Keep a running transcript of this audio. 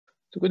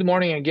So good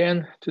morning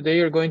again. Today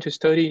you're going to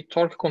study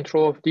torque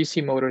control of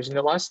DC motors. In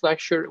the last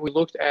lecture, we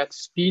looked at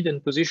speed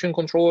and position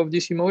control of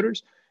DC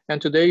motors.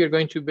 And today you're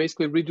going to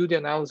basically redo the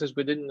analysis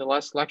we did in the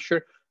last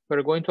lecture.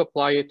 We're going to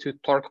apply it to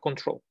torque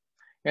control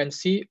and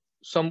see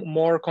some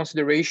more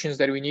considerations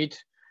that we need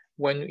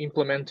when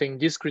implementing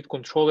discrete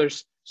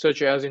controllers,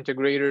 such as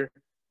integrator,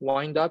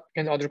 wind-up,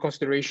 and other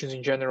considerations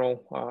in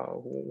general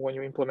when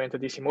you implement a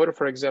DC motor,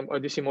 for example, a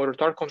DC motor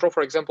torque control.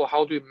 For example,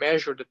 how do you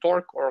measure the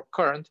torque or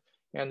current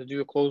and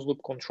do a closed loop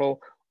control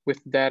with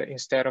that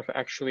instead of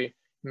actually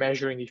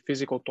measuring the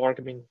physical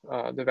torque being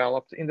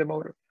developed in the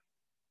motor.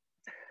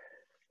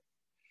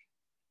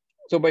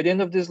 So by the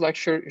end of this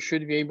lecture, you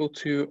should be able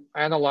to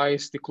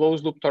analyze the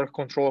closed loop torque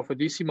control of a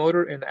DC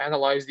motor and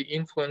analyze the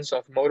influence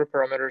of motor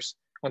parameters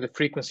on the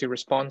frequency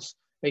response,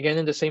 again,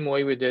 in the same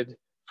way we did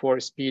for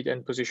speed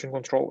and position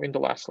control in the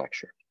last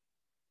lecture.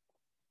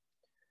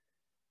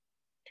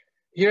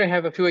 Here I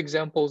have a few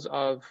examples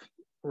of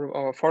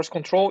force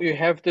control. You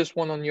have this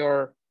one on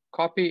your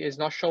copy. It's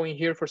not showing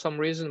here for some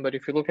reason, but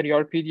if you look at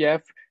your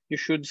PDF, you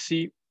should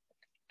see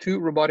two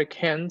robotic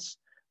hands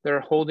that are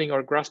holding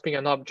or grasping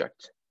an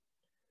object.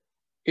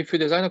 If you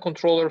design a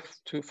controller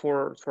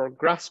for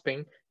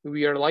grasping,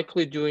 we are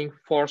likely doing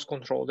force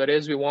control. That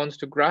is, we want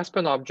to grasp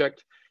an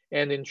object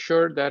and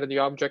ensure that the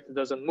object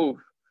doesn't move.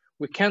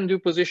 We can do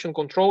position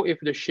control if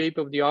the shape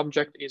of the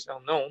object is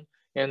unknown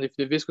and if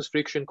the viscous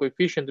friction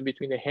coefficient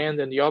between the hand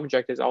and the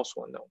object is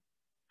also unknown.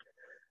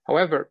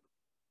 However,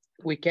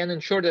 we can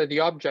ensure that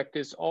the object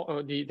is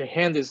the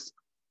hand is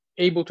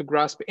able to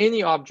grasp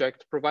any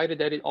object, provided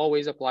that it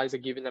always applies a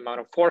given amount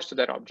of force to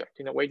that object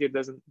in a way that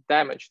doesn't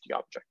damage the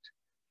object.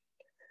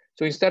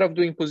 So instead of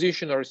doing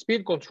position or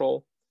speed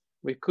control,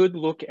 we could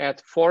look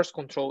at force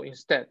control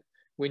instead.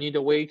 We need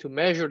a way to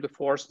measure the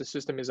force the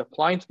system is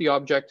applying to the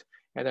object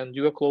and then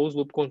do a closed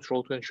loop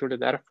control to ensure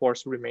that that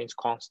force remains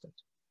constant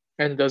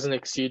and doesn't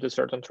exceed a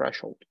certain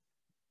threshold.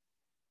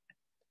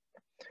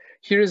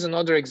 Here is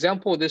another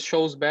example. This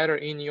shows better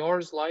in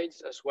your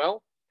slides as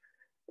well.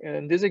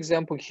 And this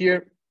example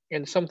here,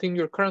 and something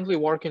you're currently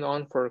working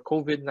on for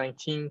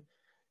COVID-19,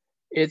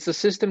 it's a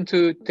system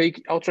to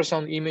take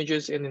ultrasound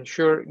images and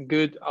ensure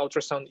good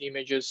ultrasound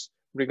images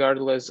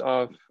regardless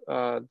of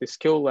the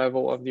skill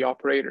level of the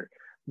operator.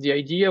 The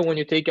idea when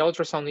you take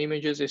ultrasound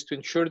images is to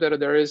ensure that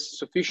there is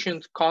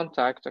sufficient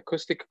contact,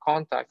 acoustic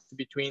contact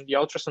between the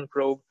ultrasound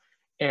probe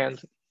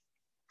and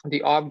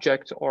the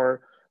object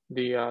or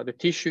the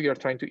tissue you're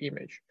trying to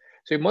image.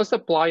 So you must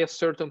apply a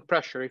certain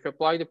pressure. If you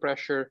apply the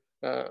pressure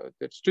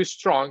that's too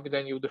strong,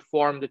 then you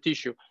deform the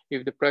tissue.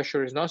 If the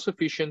pressure is not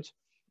sufficient,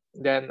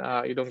 then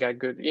you don't get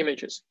good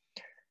images.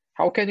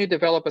 How can you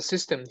develop a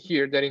system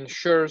here that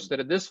ensures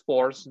that this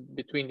force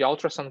between the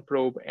ultrasound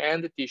probe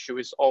and the tissue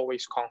is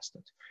always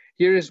constant?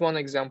 Here is one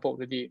example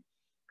that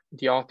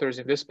the authors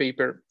in this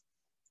paper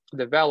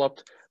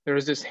developed. There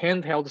is this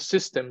handheld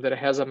system that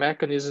has a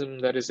mechanism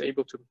that is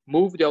able to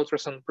move the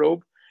ultrasound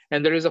probe,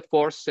 and there is a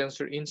force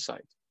sensor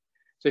inside.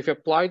 So if you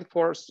apply the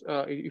force,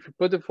 if you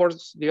put the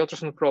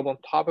ultrasound probe on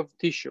top of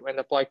the tissue and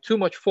apply too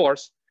much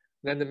force,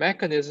 then the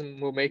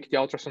mechanism will make the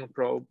ultrasound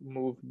probe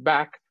move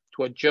back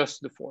to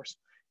adjust the force.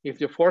 If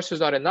the force is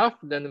not enough,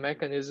 then the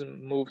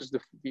mechanism moves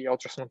the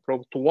ultrasound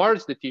probe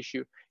towards the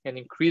tissue and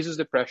increases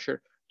the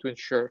pressure to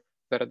ensure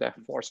that that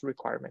force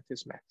requirement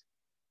is met.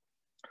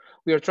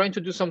 We are trying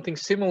to do something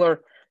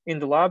similar in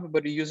the lab,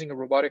 but using a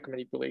robotic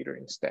manipulator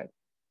instead.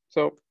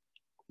 So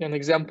an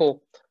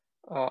example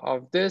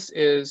of this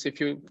is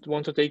if you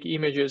want to take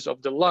images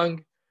of the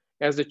lung,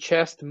 as the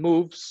chest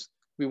moves,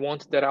 we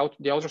want that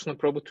the ultrasound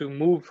probe to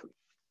move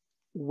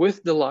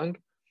with the lung,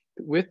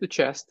 with the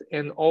chest,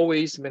 and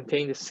always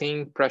maintain the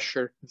same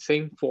pressure, the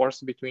same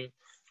force between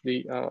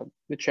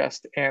the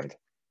chest and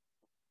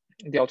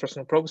the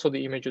ultrasound probe, so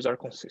the images are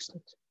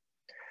consistent.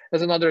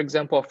 There's another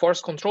example of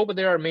force control, but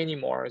there are many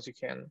more, as you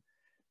can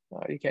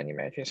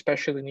imagine,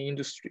 especially in the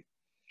industry.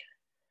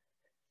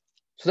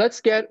 So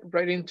let's get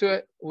right into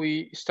it.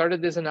 We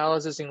started this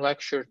analysis in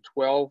lecture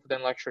 12,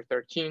 then lecture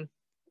 13.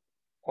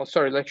 Oh,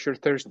 sorry, lecture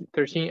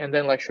 13 and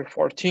then lecture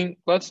 14.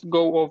 Let's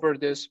go over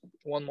this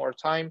one more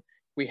time.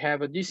 We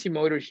have a DC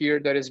motor here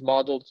that is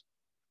modeled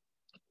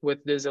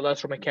with this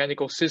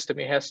electromechanical system.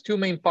 It has two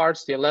main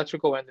parts, the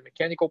electrical and the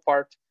mechanical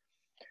part.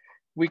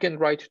 We can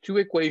write two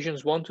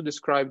equations, one to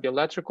describe the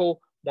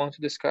electrical, one to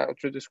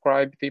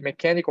describe the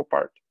mechanical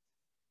part.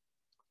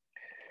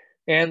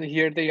 And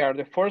here they are.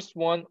 The first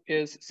one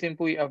is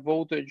simply a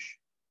voltage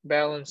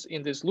balance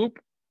in this loop.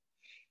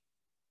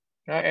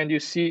 And you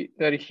see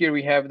that here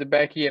we have the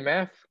back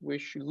EMF,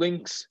 which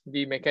links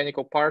the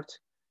mechanical part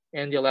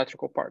and the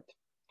electrical part.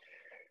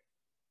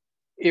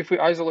 If we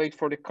isolate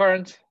for the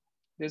current,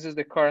 this is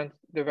the current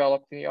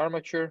developed in the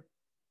armature.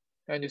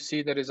 And you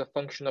see that is a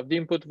function of the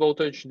input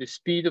voltage, the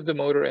speed of the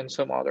motor, and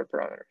some other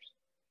parameters.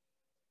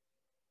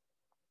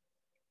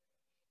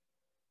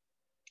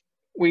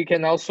 We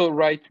can also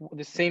write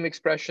the same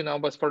expression now,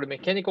 but for the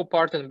mechanical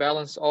part and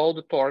balance all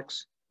the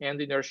torques and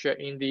inertia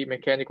in the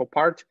mechanical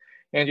part.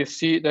 And you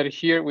see that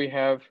here we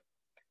have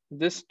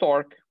this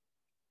torque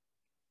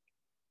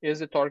is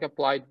the torque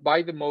applied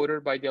by the motor,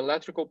 by the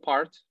electrical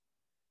part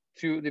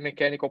to the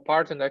mechanical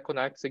part, and that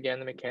connects again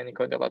the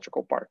mechanical and the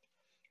electrical part.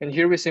 And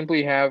here we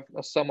simply have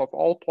a sum of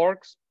all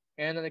torques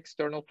and an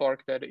external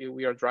torque that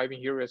we are driving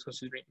here we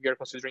are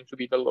considering to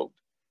be the load.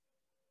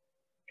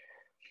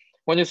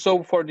 When you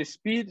solve for the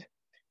speed,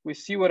 we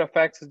see what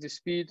affects the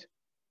speed.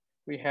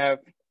 We have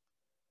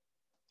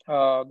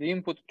the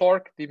input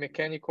torque, the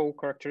mechanical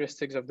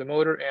characteristics of the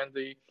motor, and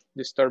the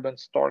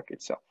disturbance torque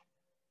itself.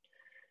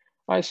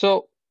 All right,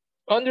 so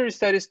under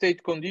steady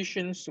state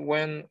conditions,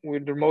 when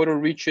the motor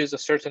reaches a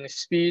certain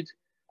speed,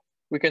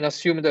 we can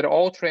assume that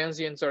all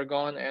transients are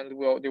gone, and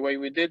the way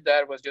we did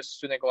that was just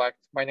to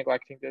by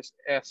neglecting this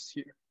S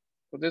here.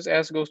 So this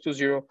S goes to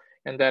 0,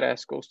 and that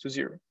S goes to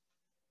 0.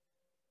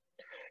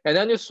 And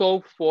then you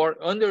solve for,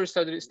 under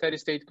steady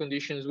state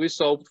conditions, we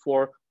solved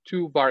for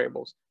two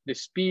variables, the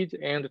speed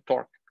and the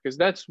torque, because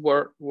that's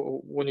where,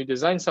 when you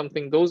design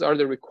something, those are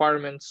the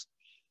requirements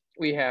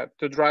we have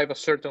to drive a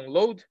certain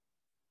load,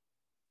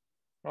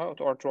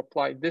 or to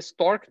apply this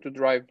torque to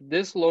drive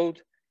this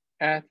load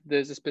at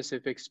this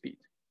specific speed,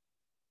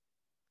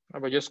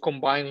 by just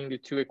combining the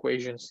two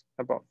equations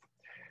above.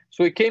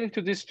 So we came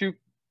to these two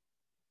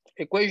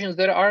equations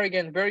that are,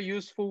 again, very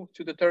useful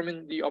to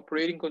determine the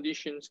operating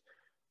conditions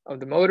of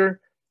the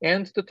motor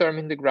and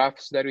determine the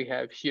graphs that we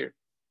have here.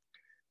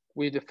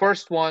 With the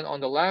first one on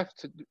the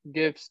left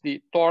gives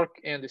the torque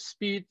and the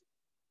speed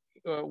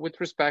with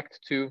respect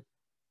to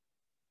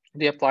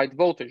the applied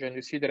voltage. And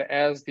you see that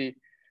as the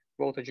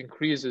voltage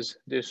increases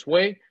this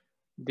way,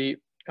 the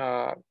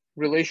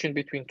relation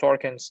between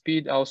torque and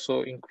speed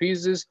also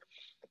increases.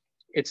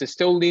 It's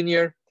still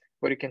linear,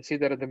 but you can see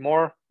that the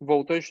more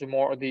voltage,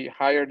 the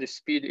higher the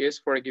speed is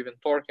for a given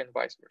torque, and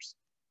vice versa.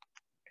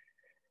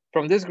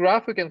 From this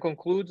graph, we can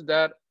conclude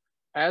that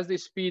as the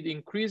speed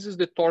increases,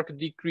 the torque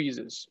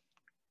decreases.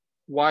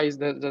 Why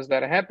does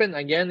that happen?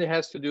 Again, it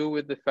has to do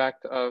with the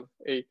fact of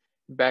a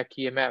back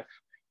EMF.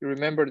 You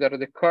remember that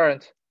the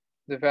current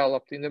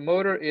developed in the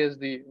motor is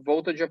the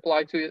voltage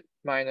applied to it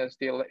minus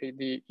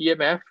the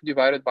EMF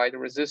divided by the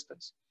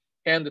resistance.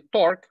 And the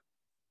torque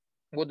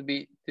would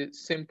be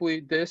simply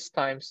this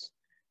times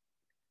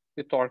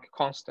the torque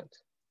constant.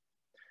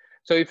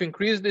 So if you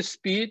increase the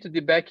speed,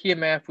 the back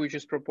EMF, which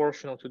is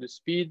proportional to the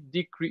speed,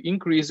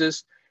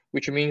 increases,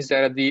 which means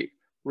that the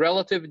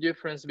relative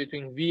difference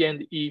between V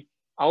and E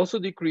also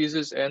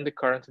decreases and the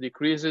current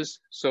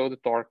decreases, so the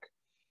torque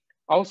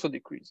also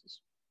decreases.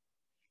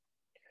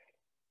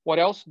 What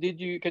else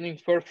can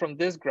infer from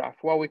this graph?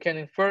 Well, we can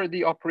infer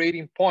the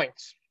operating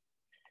points.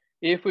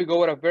 If we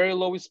go at a very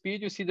low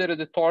speed, you see that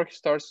the torque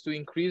starts to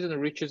increase and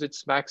reaches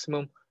its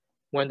maximum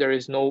when there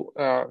is no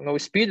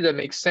speed. That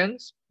makes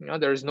sense.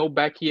 There is no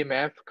back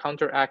EMF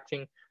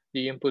counteracting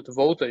the input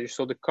voltage,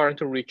 so the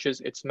current reaches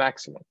its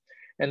maximum.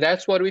 And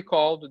that's what we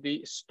call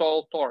the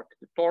stall torque,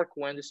 the torque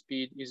when the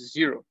speed is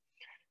 0.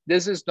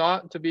 This is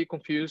not to be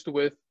confused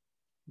with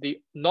the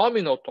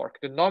nominal torque.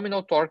 The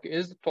nominal torque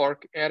is the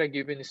torque at a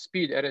given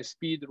speed, at a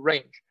speed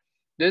range.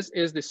 This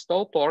is the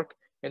stall torque,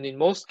 and in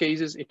most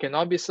cases, it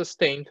cannot be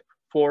sustained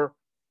for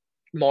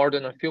more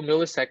than a few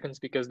milliseconds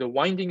because the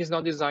winding is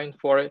not designed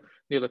for it.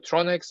 The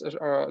electronics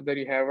that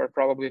you have are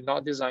probably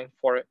not designed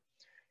for it.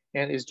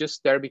 And it's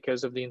just there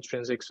because of the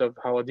intrinsics of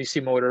how a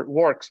DC motor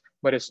works,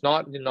 but it's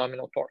not the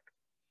nominal torque.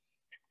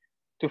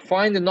 To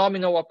find the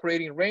nominal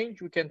operating range,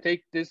 we can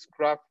take this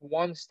graph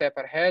one step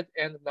ahead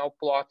and now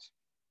plot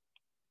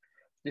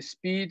the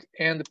speed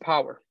and the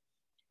power.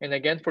 And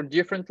again, for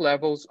different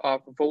levels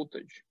of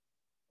voltage,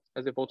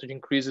 as the voltage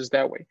increases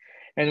that way.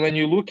 And when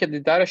you look at the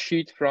data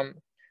sheet from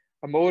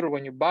a motor,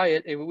 when you buy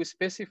it, it will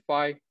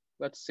specify,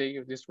 let's say,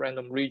 this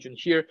random region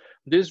here.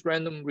 This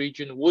random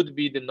region would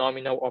be the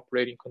nominal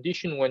operating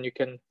condition when you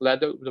can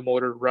let the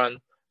motor run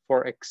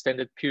for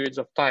extended periods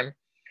of time.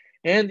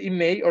 And it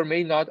may or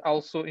may not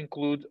also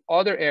include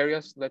other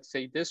areas, let's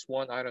say this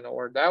one, I don't know,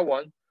 or that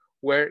one,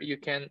 where you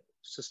can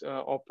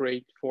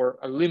operate for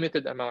a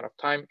limited amount of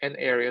time, and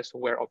areas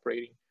where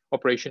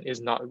operation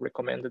is not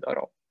recommended at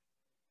all.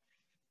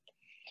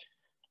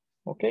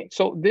 Okay,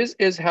 so this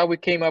is how we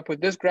came up with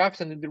this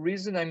graphs, and the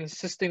reason I'm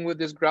insisting with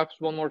this graphs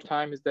one more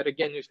time is that,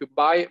 again, if you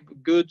buy a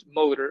good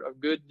motor, a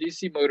good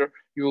DC motor,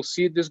 you will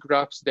see these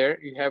graphs there.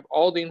 You have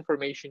all the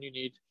information you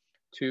need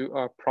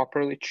to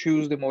properly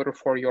choose the motor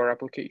for your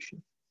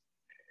application.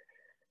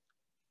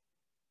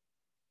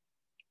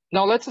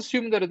 Now let's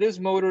assume that this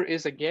motor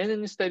is again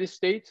in a steady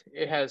state.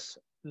 It has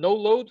no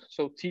load,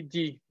 so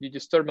TD, the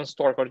disturbance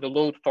torque or the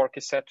load torque,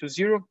 is set to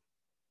 0,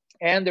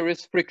 and there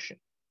is friction.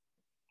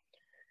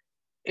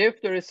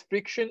 If there is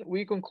friction,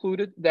 we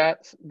concluded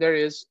that there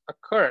is a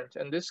current,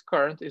 and this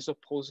current is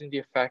opposing the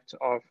effect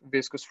of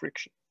viscous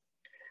friction.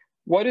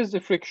 What is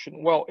the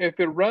friction? Well, if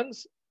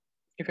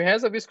it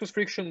has a viscous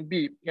friction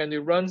B and it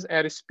runs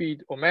at a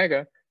speed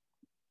omega,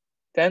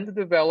 then the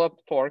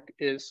developed torque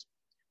is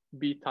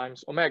B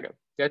times omega.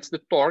 That's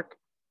the torque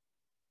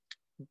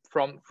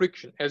from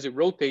friction. As it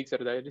rotates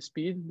at that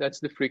speed, that's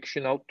the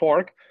frictional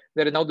torque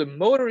that now the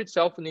motor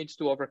itself needs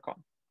to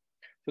overcome.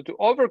 So to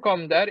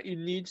overcome that, it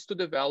needs to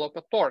develop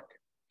a torque.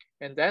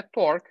 And that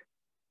torque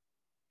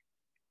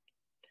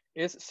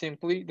is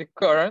simply the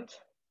current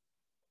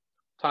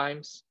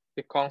times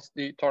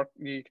the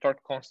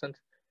torque constant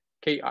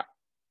Ki,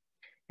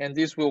 and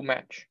this will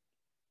match.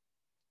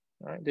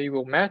 Right? They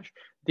will match.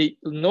 The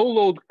no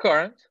load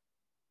current,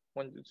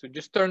 so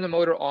just turn the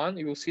motor on,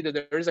 you will see that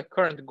there is a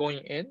current going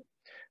in.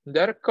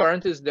 That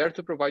current is there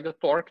to provide a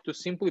torque to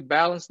simply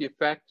balance the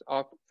effect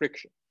of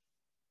friction.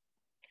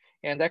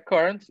 And that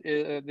current,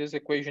 this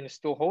equation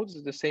still holds,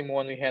 is the same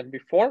one we had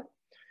before,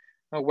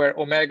 where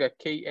omega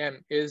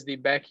Km is the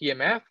back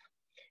EMF.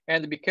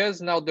 And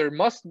because now there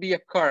must be a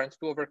current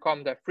to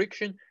overcome that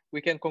friction,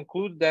 we can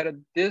conclude that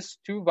these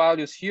two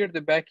values here,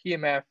 the back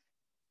EMF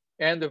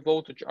and the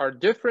voltage, are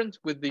different,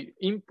 with the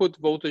input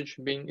voltage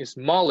being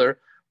smaller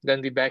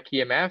than the back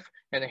EMF,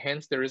 and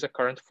hence there is a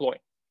current flowing.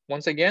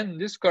 Once again,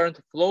 this current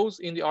flows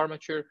in the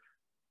armature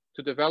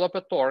to develop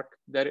a torque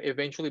that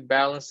eventually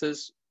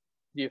balances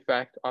the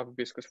effect of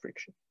viscous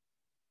friction.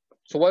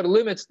 So what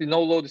limits the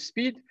no load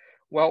speed?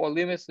 Well, what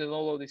limits the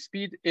no load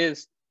speed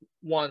is,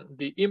 one,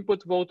 the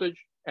input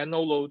voltage and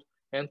no load,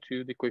 and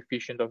two, the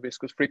coefficient of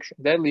viscous friction.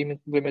 That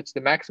limits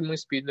the maximum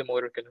speed the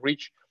motor can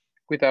reach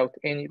without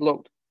any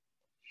load.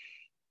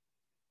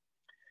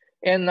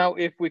 And now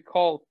if we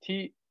call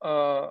T,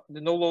 the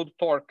no load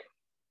torque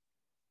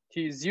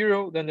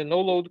T0, then the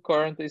no load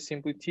current is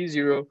simply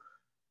T0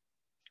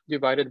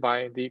 divided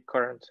by the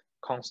current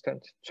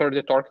constant, sorry,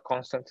 the torque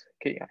constant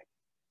Ki.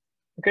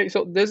 Okay,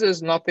 so this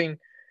is nothing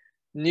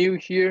new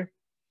here.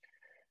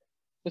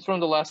 It's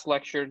from the last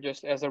lecture,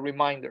 just as a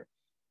reminder.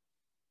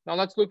 Now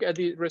let's look at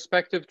the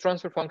respective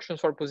transfer functions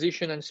for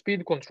position and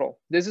speed control.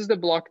 This is the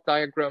block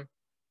diagram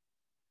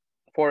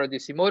for a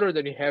DC motor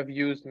that we have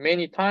used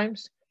many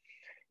times.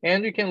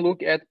 And you can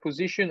look at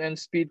position and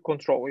speed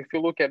control. If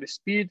you look at the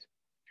speed,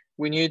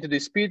 we need the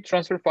speed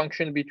transfer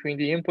function between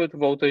the input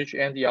voltage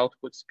and the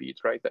output speed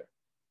right there.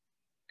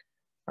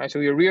 All right, so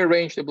we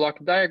rearrange the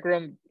block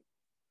diagram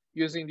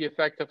using the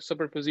effect of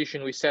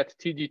superposition. We set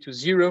TD to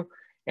 0.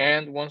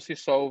 And once we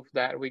solve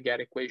that, we get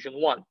equation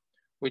 1,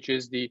 which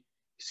is the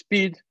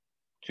speed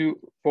to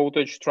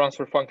voltage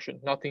transfer function.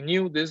 Nothing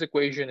new. This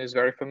equation is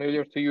very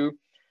familiar to you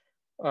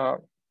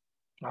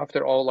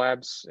after all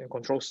labs and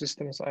control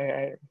systems.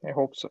 I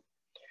hope so.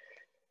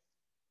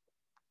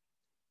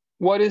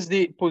 What is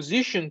the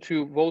position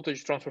to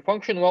voltage transfer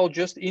function? Well,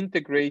 just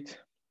integrate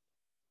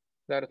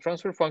that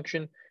transfer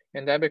function,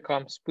 and that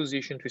becomes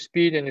position to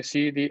speed. And you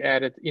see the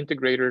added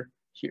integrator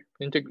here,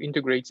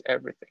 integrates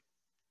everything.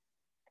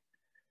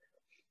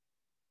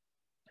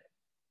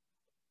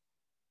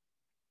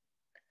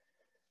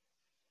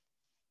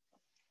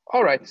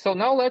 All right, so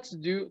now let's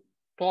do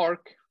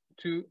torque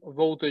to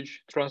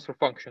voltage transfer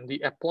function,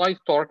 the applied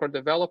torque or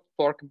developed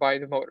torque by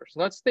the motors.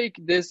 Let's take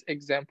this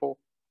example.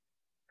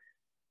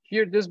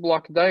 Here, this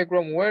block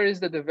diagram, where is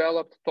the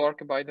developed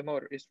torque by the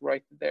motor? It's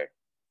right there.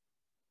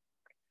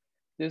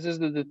 This is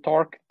the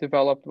torque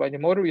developed by the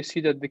motor. You see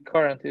that the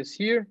current is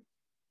here.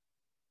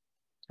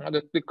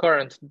 The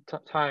current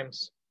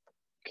times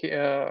Ki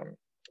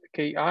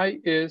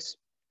is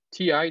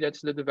Ti,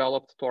 that's the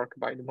developed torque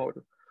by the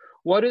motor.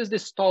 What is the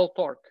stall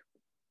torque?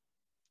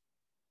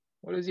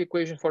 What is the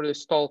equation for the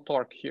stall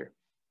torque here?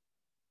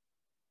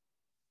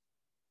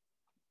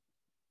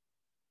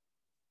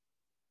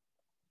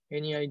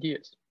 Any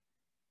ideas?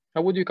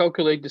 How would you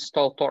calculate the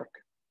stall torque?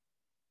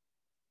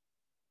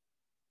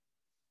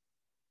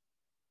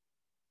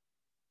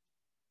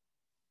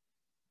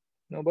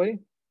 Nobody?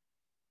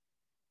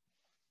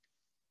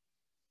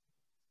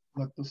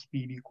 Let the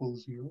speed equal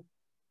 0.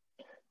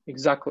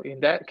 Exactly. In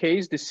that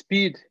case, the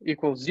speed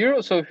equals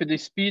 0. So if the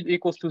speed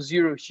equals to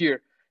 0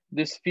 here,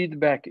 this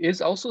feedback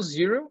is also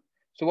 0.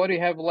 So what do you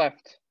have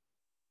left?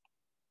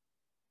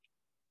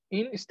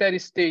 In steady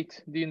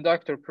state, the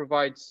inductor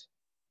provides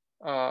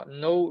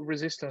no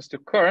resistance to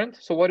current.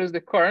 So what is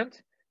the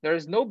current? There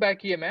is no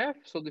back EMF,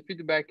 so the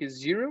feedback is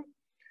 0.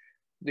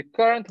 The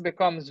current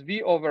becomes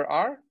V over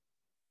R,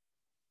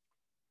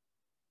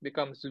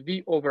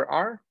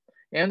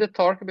 and the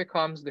torque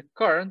becomes the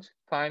current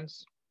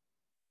times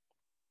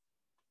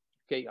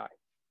Ki.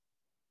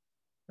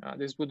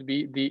 This would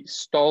be the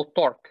stall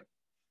torque.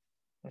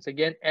 Once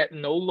again, at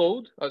no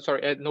load,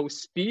 at no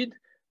speed,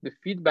 the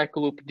feedback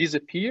loop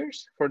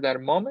disappears for that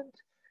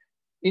moment.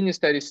 In a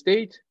steady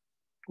state,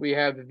 we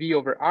have V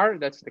over R,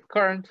 that's the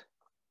current,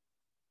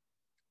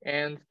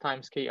 and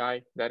times Ki,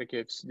 that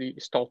gives the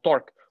stall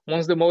torque.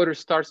 Once the motor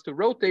starts to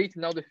rotate,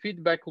 now the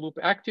feedback loop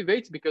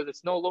activates because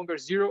it's no longer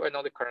 0 and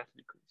now the current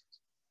decreases.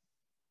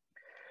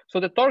 So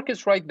the torque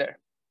is right there.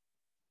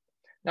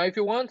 Now, if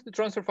you want the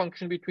transfer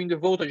function between the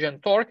voltage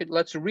and torque,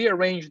 let's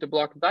rearrange the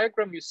block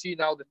diagram. You see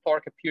now the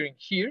torque appearing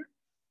here,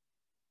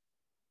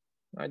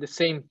 the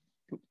same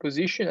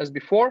position as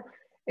before.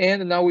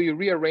 And now we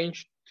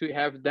rearrange to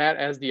have that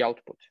as the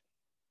output.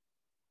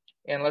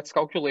 And let's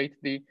calculate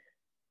the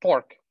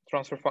torque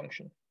transfer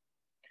function.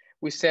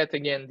 We set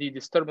again the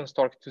disturbance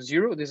torque to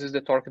 0. This is the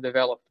torque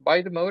developed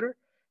by the motor.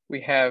 We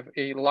have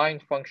a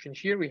line function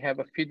here. We have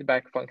a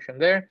feedback function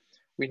there.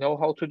 We know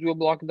how to do a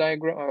block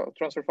diagram,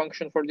 transfer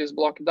function for this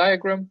block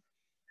diagram.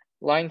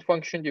 line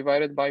function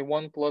divided by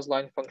 1 plus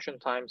line function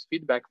times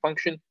feedback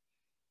function.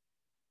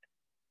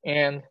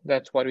 And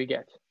that's what we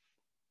get.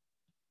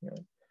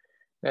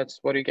 That's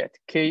what you get.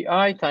 Ki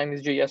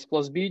times Js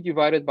plus B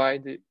divided by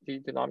the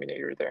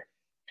denominator there,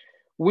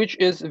 which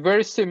is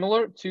very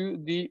similar to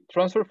the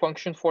transfer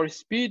function for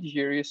speed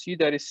here. You see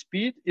that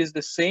speed is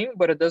the same,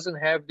 but it doesn't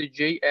have the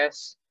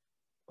Js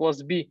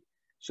plus B.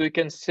 So you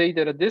can say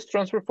that this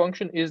transfer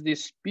function is the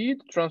speed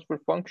transfer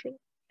function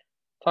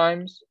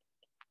times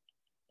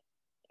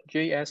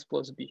Js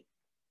plus B.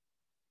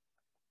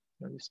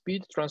 And the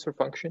speed transfer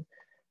function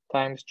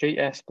times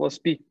Js plus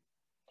B,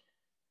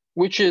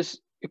 which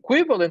is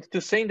equivalent to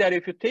saying that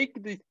if you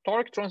take the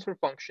torque transfer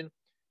function,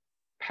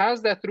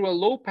 pass that through a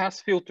low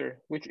pass filter,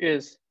 which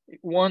is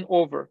 1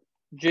 over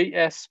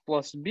Js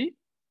plus B.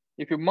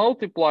 If you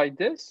multiply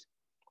this,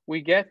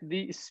 we get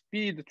the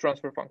speed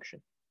transfer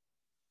function.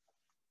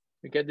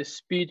 We get the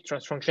speed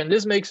transfer function.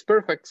 This makes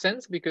perfect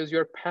sense because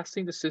you're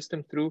passing the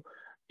system through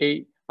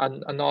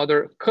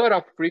another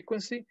cutoff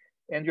frequency,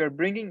 and you're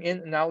bringing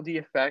in now the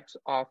effects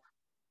of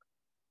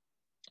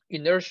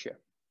inertia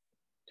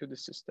to the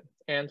system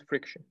and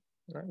friction,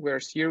 right?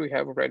 Whereas here we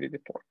have already the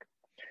torque.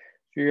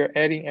 So you're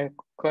adding a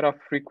cutoff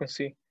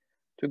frequency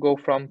to go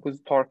from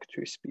torque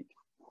to speed.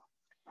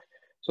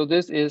 So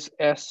this is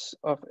S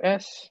of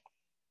S.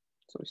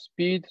 So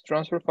speed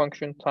transfer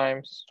function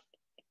times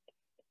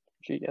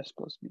Js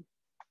plus B.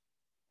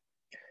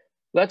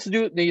 Let's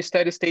do the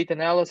steady state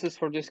analysis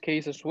for this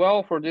case as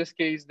well. For this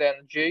case, then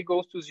J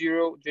goes to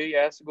 0,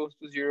 Js goes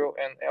to 0,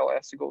 and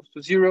Ls goes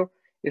to 0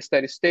 is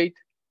steady state.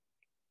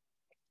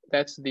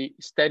 That's the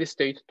steady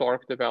state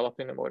torque developed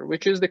in the motor,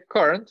 which is the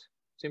current,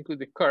 simply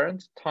the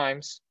current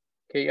times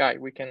Ki.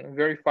 We can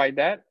verify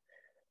that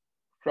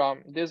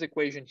from this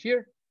equation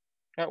here.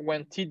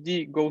 When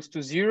Td goes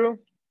to 0,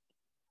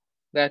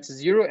 that's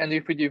 0. And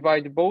if we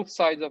divide both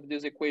sides of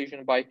this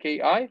equation by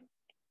Ki,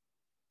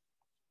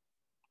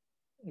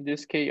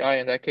 this Ki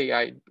and that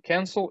Ki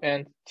cancel,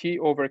 and T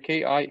over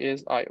Ki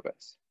is I of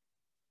S.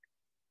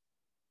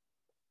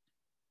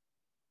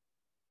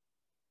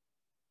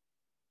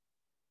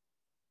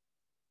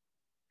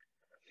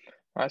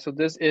 All right, so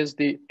this is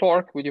the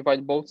torque. We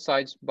divide both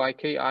sides by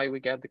Ki, we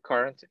get the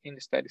current in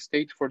the steady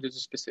state for this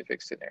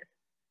specific scenario.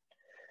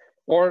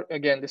 Or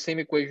again, the same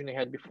equation we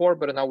had before,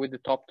 but now with the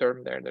top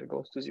term there that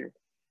goes to 0.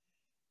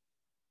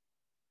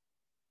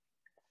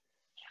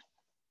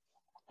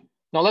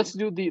 Now let's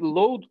do the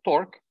load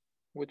torque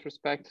with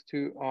respect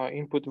to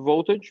input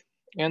voltage.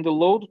 And the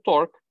load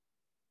torque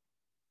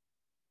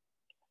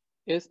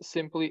is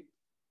simply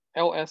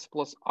Ls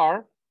plus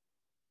R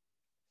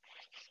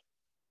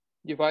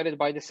divided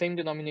by the same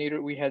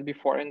denominator we had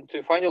before. And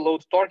to find the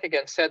load torque,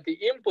 again, set the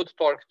input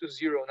torque to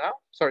 0 now.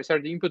 Sorry,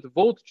 set the input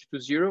voltage to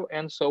 0,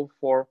 and so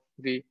for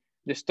the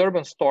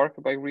disturbance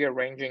torque by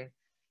rearranging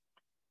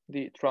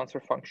the transfer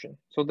function.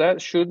 So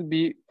that should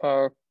be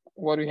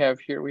what we have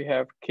here. We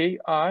have Ki,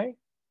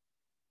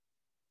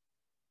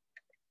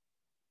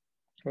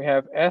 we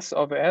have S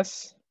of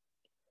S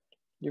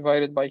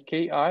divided by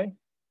Ki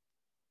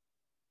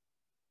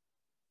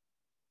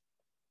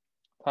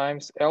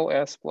times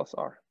Ls plus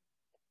R.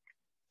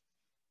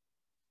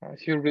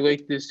 If you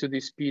relate this to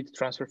the speed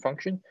transfer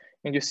function,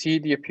 and you see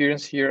the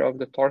appearance here of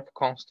the torque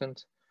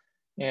constant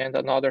and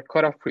another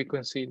cutoff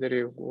frequency that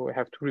you will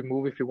have to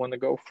remove if you want to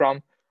go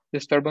from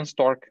disturbance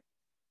torque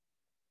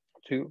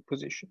to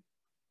position.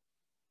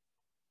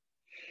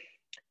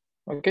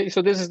 Okay,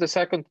 so this is the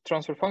second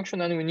transfer function,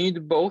 and we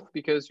need both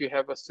because you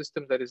have a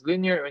system that is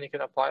linear, and you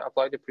can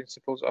apply the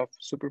principles of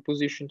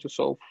superposition to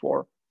solve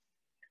for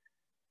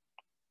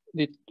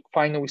the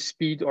final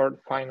speed or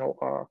the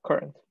final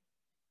current.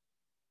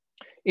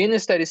 In a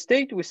steady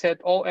state, we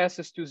set all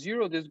S's to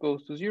 0. This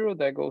goes to 0,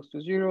 that goes to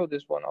 0,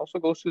 this one also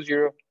goes to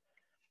 0.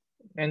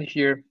 And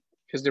here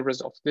is the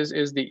result. This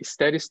is the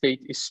steady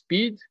state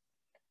speed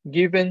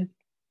given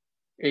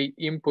a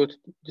input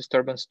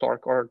disturbance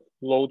torque or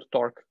load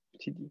torque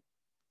Td.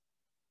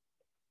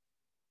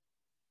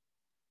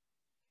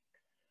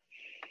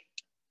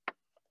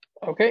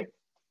 Okay,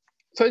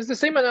 so it's the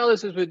same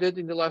analysis we did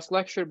in the last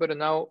lecture, but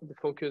now the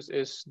focus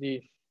is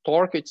the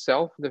torque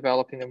itself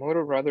developed in the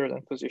motor rather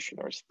than position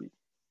or speed.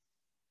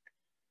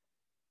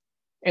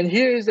 And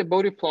here is the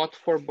body plot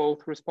for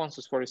both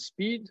responses, for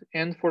speed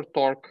and for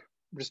torque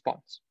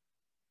response.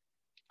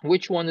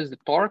 Which one is the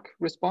torque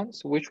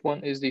response? Which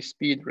one is the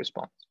speed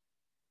response?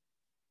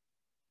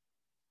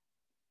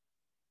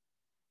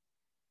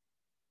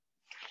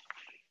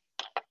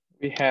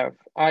 We have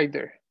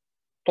either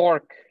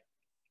torque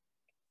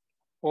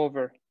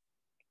over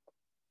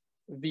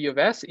V of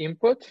S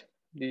input,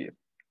 the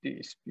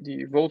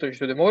voltage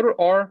to the motor,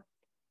 or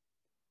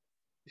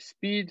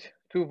speed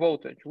to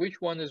voltage.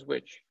 Which one is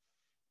which?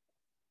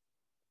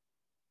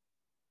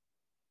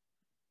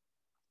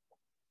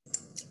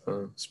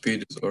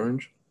 Speed is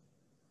orange.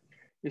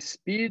 The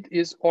speed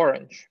is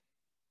orange.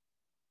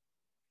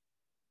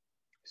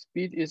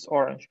 Speed is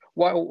orange.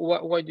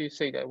 Why do you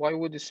say that? Why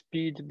would the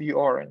speed be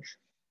orange?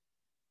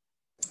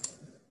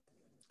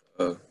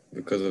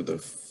 Because of the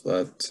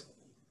flat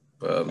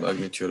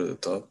magnitude at the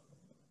top.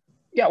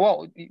 Yeah,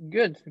 well,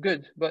 good.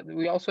 But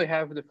we also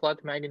have the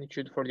flat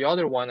magnitude for the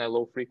other one at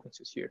low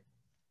frequencies here.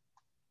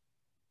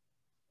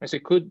 So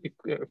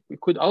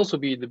it could also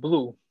be the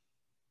blue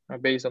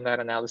based on that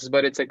analysis,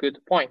 but it's a good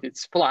point.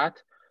 It's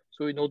flat,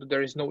 so we know that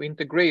there is no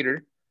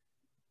integrator,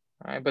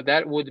 but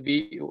that would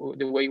be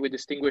the way we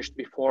distinguished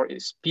before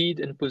is speed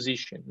and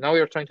position. Now we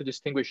are trying to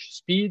distinguish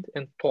speed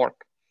and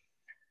torque.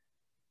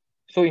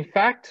 So in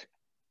fact,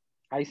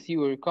 I see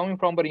where you're coming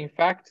from, but in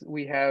fact,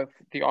 we have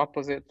the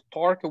opposite.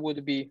 Torque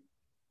would be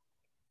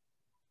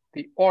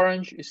the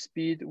orange,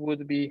 speed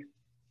would be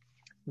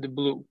the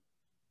blue.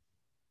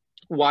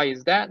 Why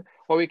is that?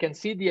 Well, we can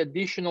see the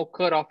additional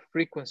cutoff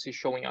frequency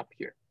showing up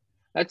here.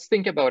 Let's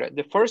think about it.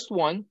 The first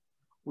one,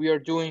 we are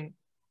doing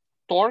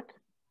torque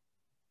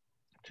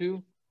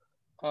to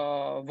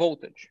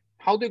voltage.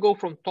 How do we go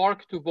from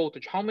torque to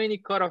voltage? How many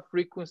cutoff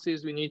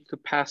frequencies we need to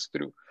pass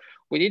through?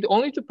 We need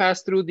only to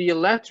pass through the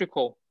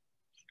electrical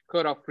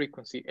cutoff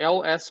frequency,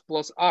 Ls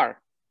plus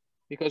R,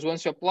 because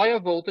once you apply a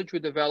voltage, we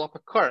develop a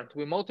current.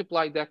 We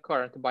multiply that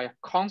current by a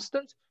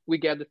constant, we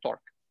get the torque.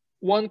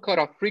 One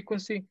cutoff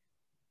frequency,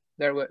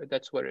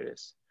 that's what it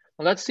is.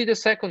 Now let's see the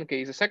second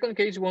case. The second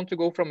case, we want to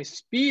go from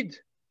speed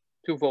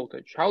to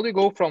voltage. How do we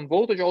go from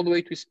voltage all the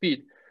way to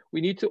speed?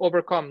 We need to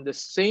overcome the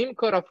same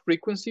cutoff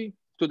frequency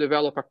to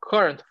develop a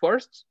current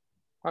first,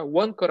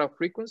 one cutoff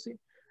frequency,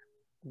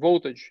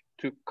 voltage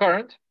to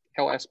current,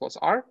 Ls plus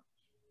R,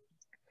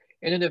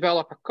 and then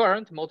develop a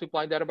current,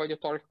 multiply that by the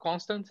torque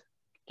constant,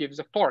 gives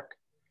a torque.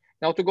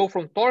 Now to go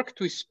from torque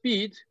to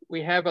speed,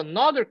 we have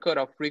another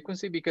cutoff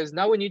frequency because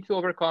now we need to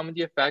overcome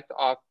the effect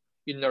of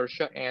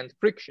inertia and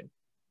friction,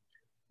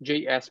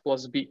 Js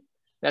plus B.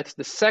 That's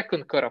the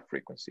second cutoff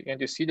frequency. And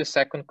you see the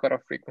second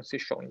cutoff frequency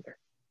showing there.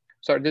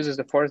 Sorry, this is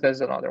the first,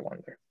 there's another one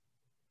there.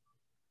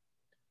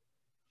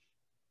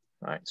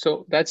 All right,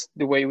 so that's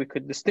the way we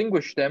could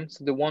distinguish them.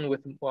 So the one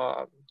with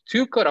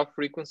two cutoff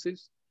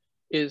frequencies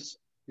is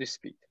the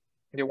speed.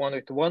 The one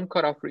with one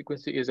cutoff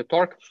frequency is the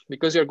torque,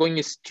 because you're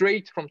going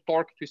straight from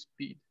torque to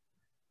speed.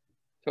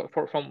 So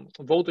from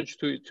voltage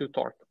to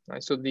torque,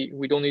 right? So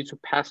we don't need to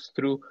pass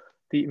through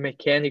the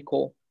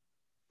mechanical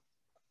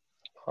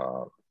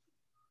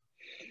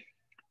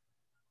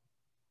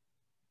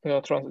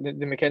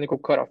the mechanical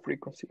cutoff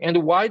frequency.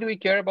 And why do we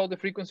care about the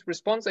frequency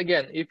response?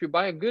 Again, if you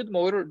buy a good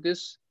motor,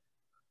 this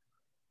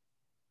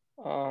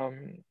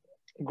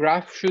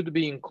graph should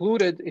be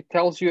included. It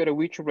tells you at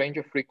which range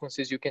of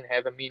frequencies you can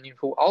have a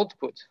meaningful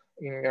output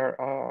in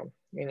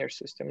your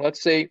system.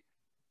 Let's say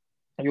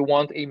you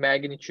want a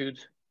magnitude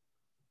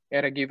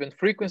at a given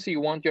frequency.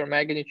 You want your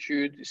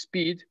magnitude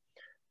speed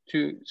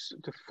to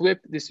flip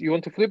this. You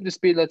want to flip the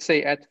speed, let's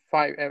say at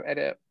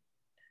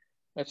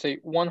let's say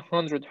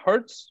 100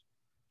 hertz.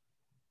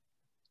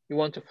 You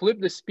want to flip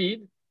the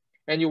speed,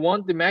 and you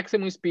want the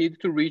maximum speed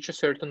to reach a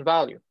certain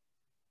value.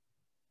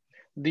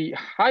 The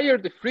higher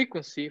the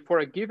frequency for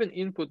a given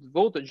input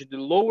voltage, the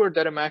lower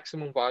that a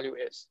maximum value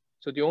is.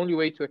 So the only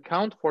way to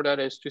account for that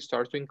is to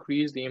start to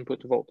increase the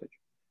input voltage.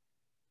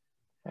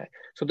 Okay.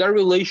 So that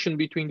relation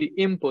between the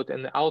input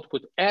and the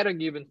output at a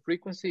given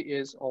frequency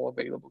is all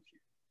available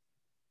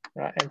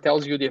here, and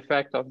tells you the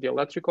effect of the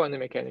electrical and the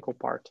mechanical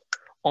part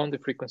on the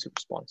frequency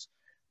response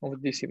of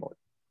the DC motor.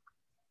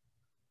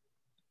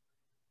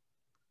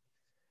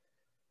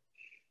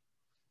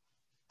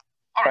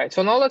 All right,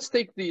 so now let's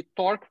take the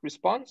torque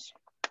response,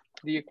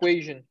 the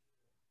equation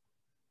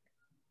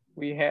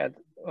we had,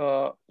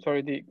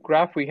 the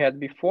graph we had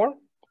before,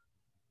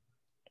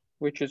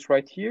 which is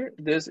right here.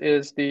 This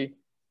is the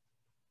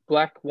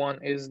black one,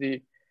 is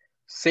the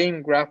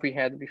same graph we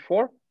had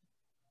before.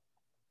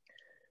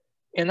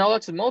 And now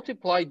let's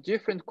multiply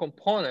different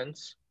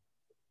components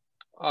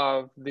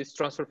of this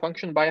transfer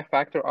function by a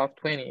factor of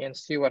 20 and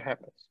see what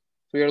happens.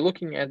 So we are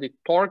looking at the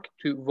torque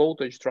to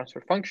voltage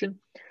transfer function.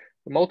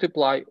 We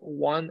multiply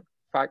one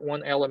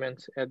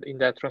element in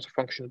that transfer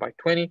function by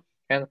 20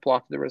 and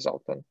plot the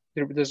result on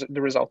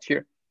the result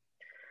here.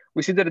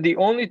 We see that the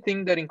only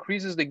thing that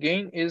increases the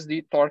gain is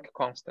the torque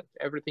constant.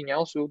 Everything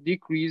else will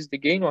decrease the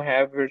gain or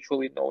have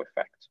virtually no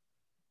effect.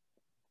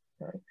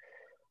 Right.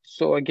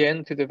 So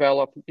again, to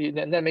develop,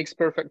 and that makes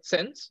perfect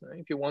sense. Right?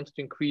 If you want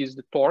to increase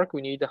the torque,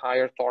 we need a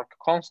higher torque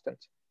constant.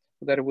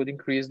 So that it would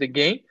increase the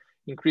gain.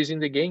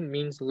 Increasing the gain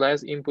means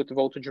less input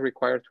voltage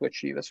required to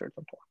achieve a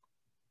certain torque.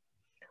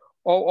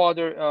 All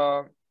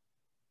other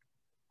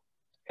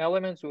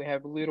elements, we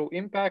have little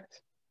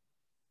impact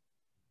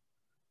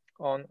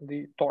on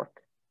the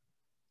torque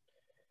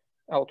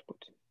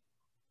output.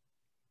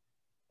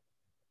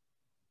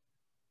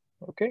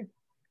 Okay.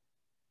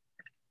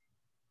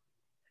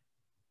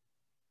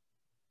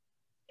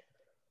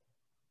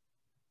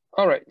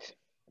 All right.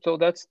 So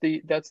that's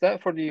that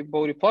for the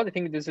Bode plot. I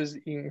think this is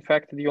in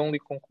fact the only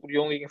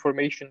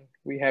information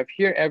we have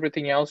here.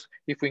 Everything else,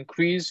 if we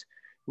increase,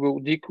 will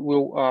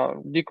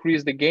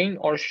decrease the gain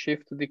or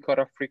shift the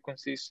cutoff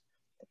frequencies.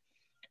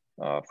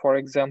 For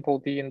example,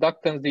 the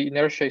inductance, the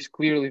inertia is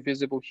clearly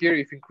visible here.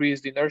 If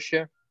increase the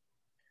inertia,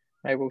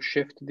 I will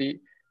shift the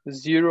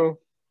zero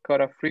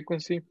cutoff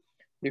frequency.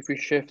 If we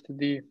shift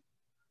the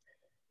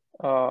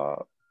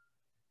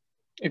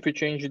if you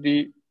change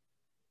the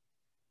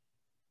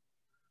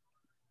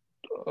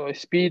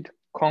speed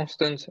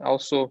constant,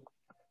 also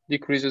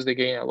decreases the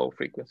gain at low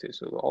frequency.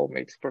 So it all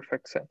makes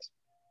perfect sense.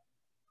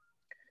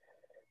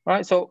 All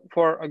right, so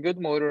for a good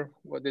motor,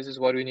 well, this is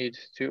what we need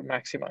to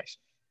maximize.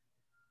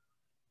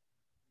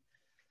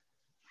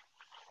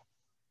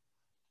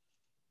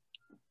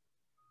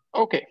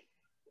 Okay,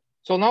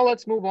 so now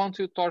let's move on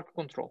to torque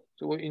control.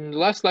 So in the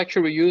last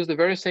lecture, we used the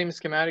very same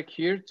schematic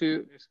here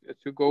to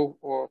go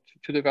or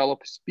to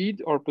develop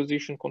speed or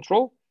position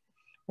control.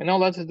 And now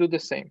let's do the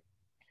same.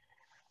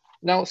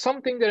 Now,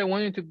 something that I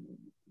want you to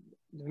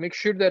make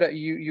sure that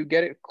you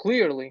get it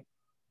clearly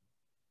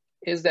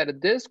is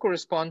that this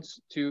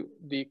corresponds to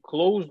the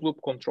closed loop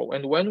control.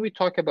 And when we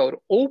talk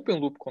about open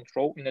loop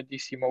control in a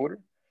DC motor,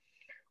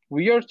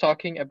 we are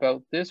talking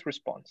about this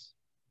response.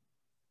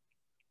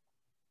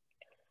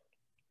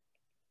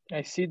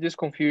 I see this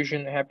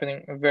confusion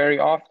happening very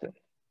often.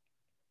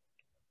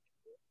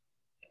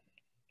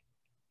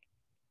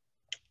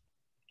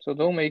 So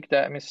don't make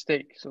that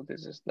mistake. So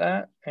this is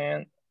that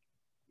and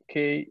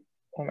K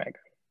omega.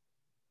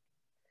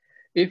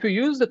 If you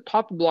use the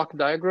top block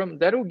diagram,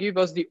 that will give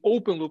us the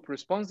open loop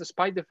response,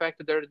 despite the fact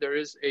that there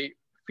is a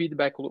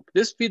feedback loop.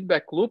 This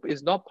feedback loop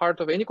is not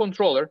part of any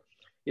controller.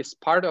 It's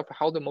part of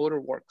how the motor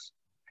works.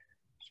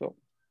 So,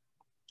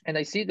 and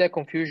I see that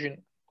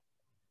confusion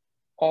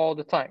all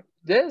the time.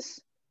 This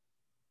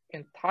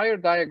entire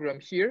diagram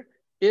here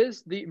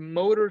is the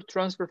motor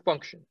transfer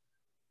function.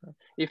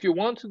 If you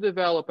want to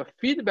develop a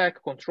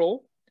feedback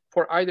control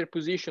for either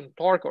position,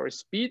 torque, or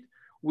speed,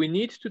 we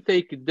need to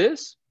take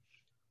this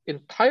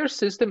entire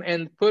system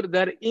and put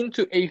that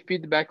into a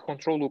feedback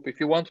control loop. If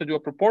you want to do a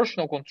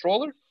proportional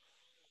controller,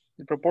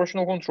 the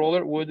proportional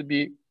controller would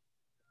be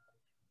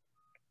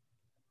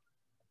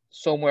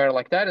somewhere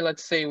like that. And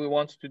let's say we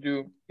want to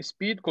do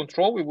speed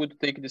control, we would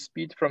take the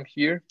speed from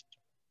here,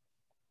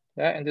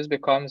 yeah, and this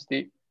becomes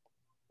the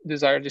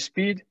desired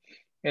speed,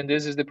 and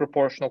this is the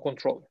proportional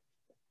controller.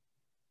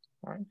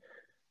 All right.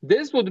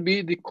 This would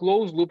be the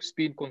closed loop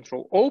speed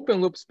control.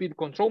 Open loop speed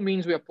control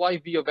means we apply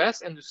V of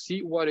S and to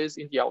see what is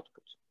in the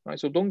output. Right?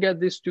 So don't get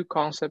these two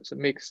concepts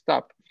mixed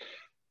up.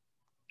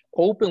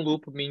 Open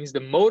loop means the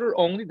motor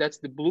only, that's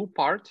the blue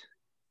part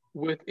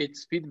with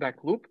its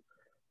feedback loop.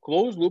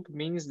 Closed loop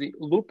means the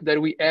loop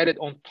that we added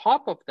on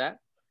top of that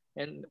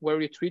and where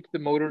we treat the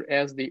motor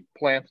as the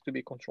plant to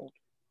be controlled.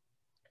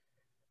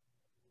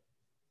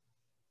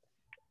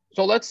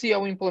 So let's see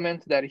how we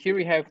implement that. Here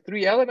we have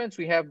three elements.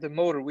 We have the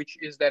motor, which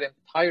is that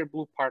entire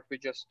blue part we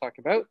just talked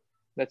about.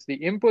 That's the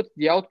input.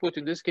 The output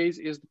in this case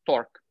is the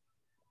torque.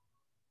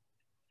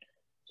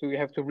 So we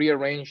have to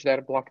rearrange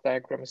that block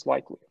diagram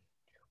slightly.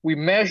 We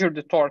measure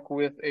the torque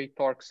with a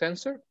torque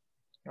sensor,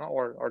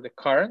 or the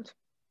current.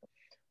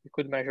 We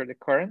could measure the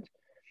current.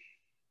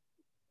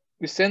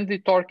 We send the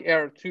torque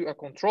error to a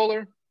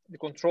controller. The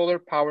controller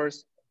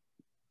powers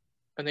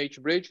an H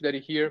bridge that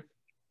here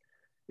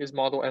is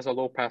modeled as a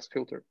low pass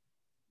filter.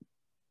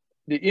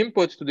 The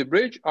inputs to the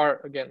bridge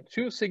are, again,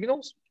 two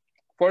signals.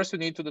 First, we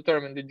need to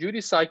determine the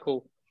duty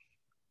cycle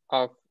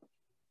of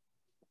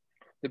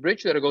the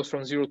bridge that goes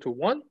from 0 to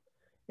 1.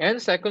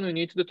 And second, we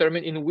need to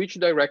determine in which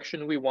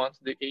direction we want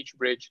the H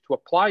bridge to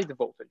apply the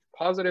voltage,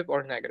 positive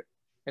or negative.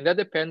 And that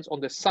depends on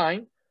the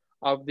sign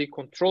of the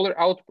controller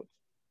output.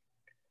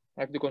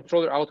 If the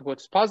controller output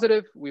is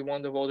positive, we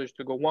want the voltage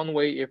to go one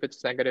way. If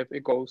it's negative,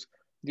 it goes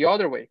the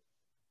other way.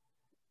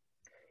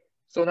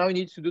 So now we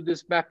need to do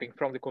this mapping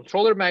from the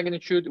controller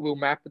magnitude. We'll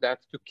map that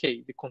to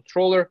K, the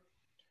controller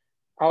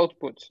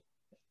output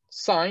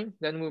sign.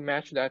 Then we'll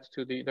match that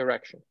to the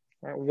direction.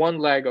 One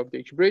leg of the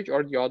H bridge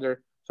or the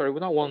other. Sorry,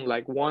 not one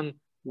leg. One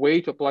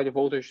way to apply the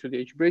voltage to the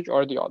H bridge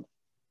or the other.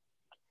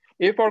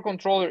 If our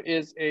controller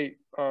is a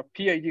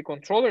PID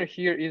controller,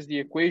 here is the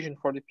equation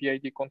for the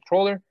PID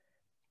controller: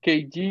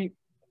 KD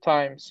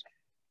times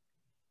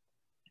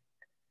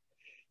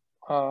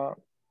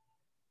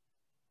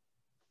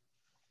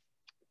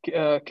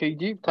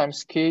KD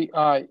times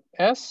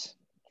KIS,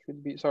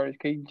 should be, sorry,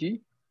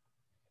 KD.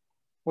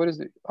 What is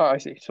it? Oh, I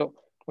see. So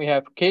we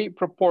have K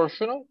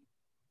proportional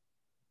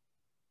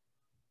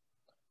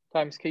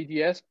times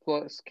KDS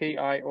plus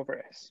KI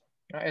over S.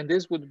 And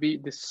this would be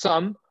the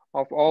sum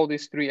of all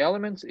these three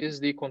elements is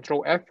the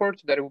control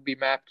effort that will be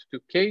mapped to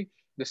K.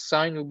 The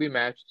sign will be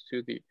matched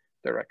to the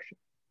direction.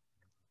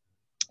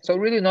 So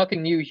really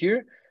nothing new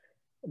here.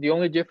 The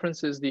only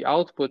difference is the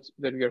output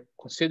that we are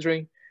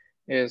considering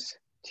is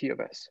T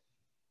of S.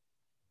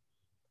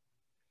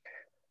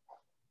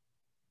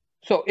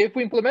 So if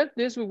we implement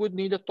this, we would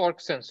need a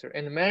torque sensor,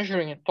 and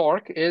measuring a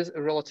torque is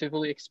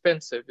relatively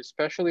expensive,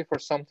 especially for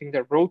something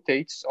that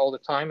rotates all the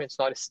time. It's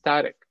not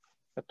static.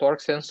 A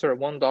torque sensor, a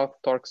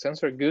one-dot torque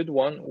sensor, a good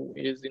one,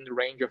 is in the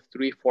range of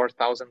 $3,000 to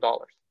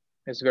 $4,000.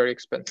 It's very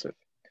expensive.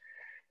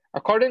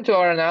 According to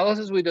our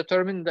analysis, we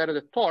determined that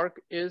the torque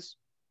is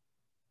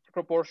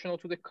proportional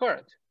to the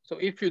current. So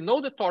if you know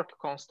the torque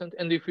constant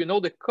and if you know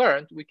the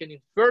current, we can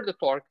infer the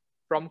torque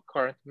from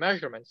current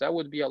measurements. That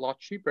would be a lot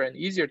cheaper and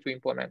easier to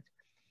implement.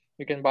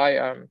 You can buy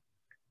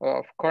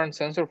current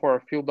sensor for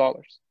a few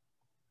dollars.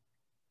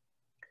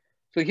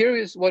 So here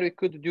is what we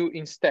could do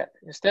instead.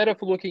 Instead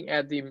of looking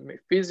at the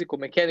physical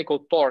mechanical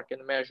torque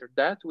and measure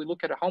that, we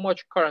look at how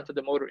much current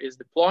the motor is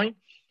deploying,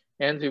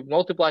 and we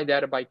multiply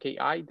that by Ki.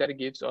 That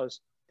gives us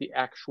the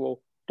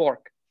actual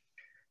torque.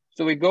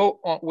 So we go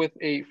on with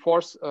a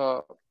force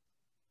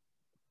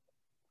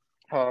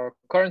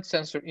current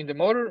sensor in the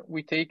motor.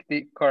 We take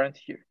the current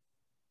here.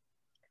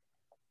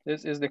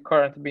 This is the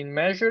current being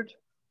measured,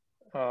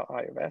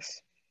 I of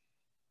S.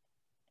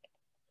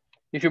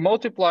 If you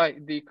multiply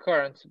the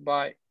current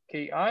by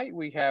Ki,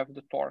 we have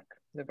the torque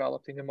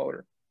developed in the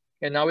motor.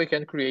 And now we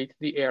can create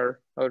the error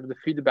or the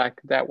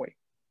feedback that way.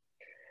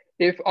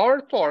 If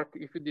our torque,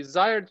 if the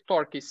desired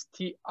torque is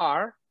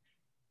TR,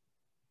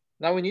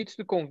 now we need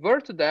to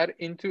convert that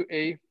into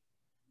a,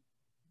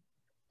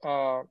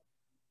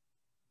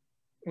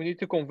 we need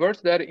to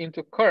convert that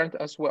into current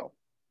as well.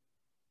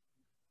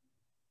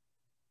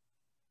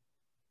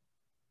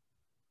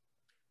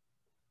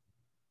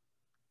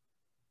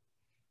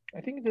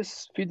 I think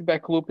this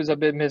feedback loop is a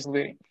bit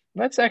misleading.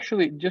 Let's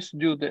actually just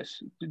do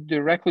this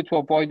directly to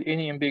avoid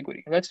any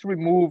ambiguity. Let's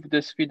remove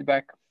this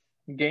feedback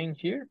gain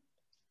here.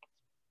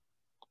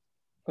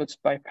 Let's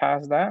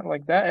bypass that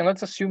like that. And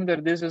let's assume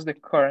that this is the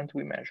current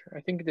we measure. I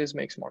think this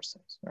makes more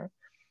sense. Right?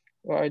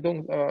 Well, I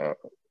don't,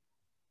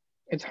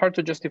 it's hard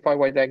to justify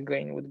why that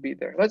gain would be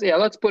there.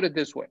 Let's put it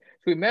this way.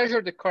 So we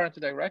measure the current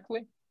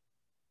directly,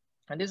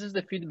 and this is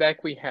the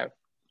feedback we have.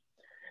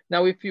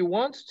 Now, if you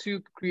want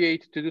to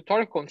do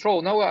torque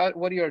control, now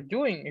what you're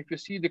doing, if you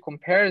see the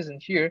comparison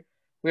here,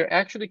 we're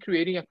actually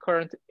creating a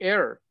current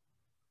error,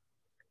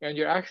 and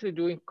you're actually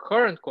doing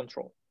current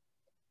control.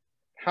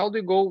 How do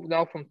you go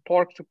now from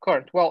torque to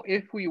current? Well,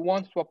 if we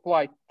want to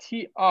apply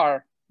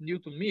TR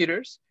Newton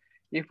meters,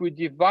 if we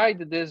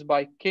divide this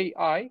by Ki,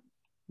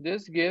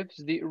 this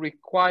gives the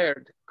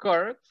required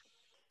current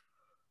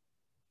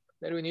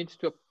that we need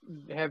to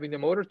have in the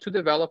motor to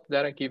develop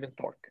that given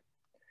torque.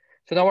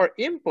 So now our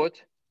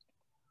input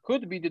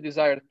could be the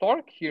desired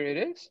torque, here it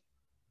is.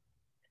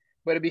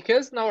 But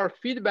because now our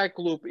feedback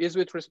loop is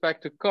with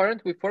respect to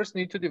current, we first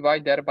need to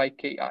divide that by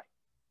Ki,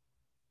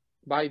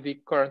 by the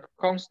current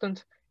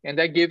constant, and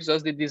that gives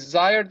us the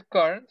desired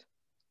current,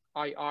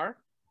 IR,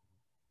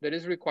 that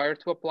is required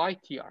to apply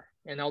TR.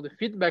 And now the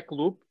feedback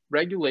loop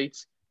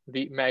regulates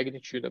the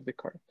magnitude of the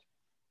current.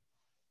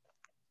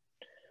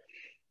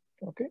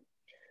 Okay.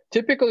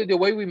 Typically, the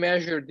way we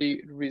measure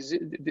the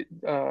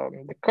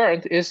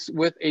current is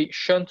with a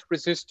shunt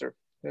resistor.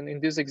 And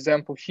in this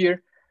example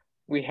here,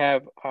 we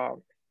have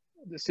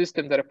the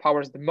system that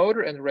powers the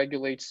motor and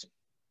regulates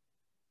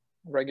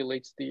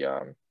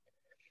the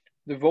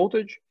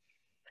voltage.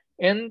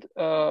 And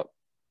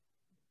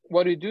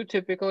what we do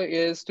typically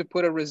is to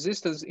put a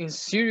resistance in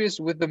series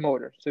with the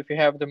motor. So if you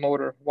have the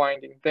motor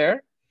winding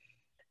there,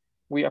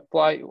 we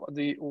apply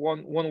the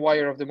one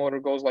wire of the motor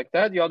goes like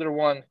that. The other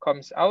one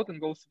comes out and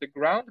goes to the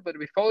ground. But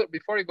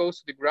before it goes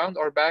to the ground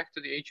or back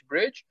to the H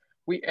bridge,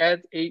 we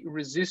add a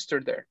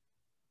resistor there.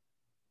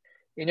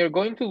 And you're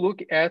going to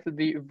look at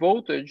the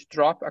voltage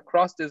drop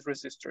across this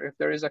resistor. If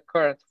there is a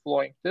current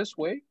flowing this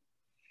way,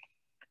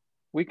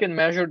 we can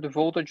measure the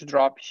voltage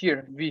drop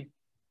here, V.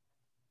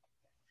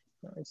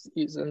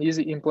 It's an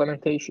easy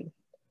implementation.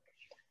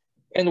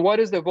 And what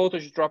is the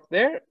voltage drop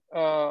there?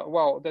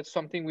 Well, that's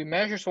something we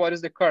measure. So what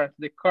is the current?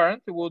 The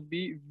current would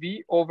be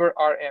V over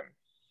Rm.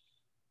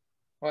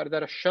 Or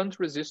that a shunt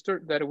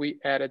resistor that we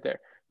added there.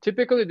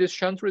 Typically, this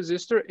shunt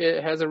resistor,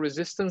 it has a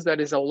resistance that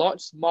is a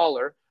lot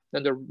smaller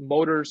than the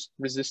motor's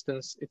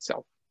resistance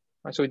itself.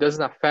 Right? So it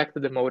doesn't affect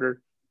the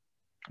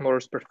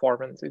motor's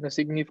performance in a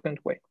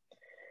significant way.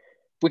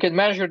 We can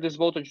measure this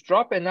voltage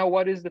drop. And now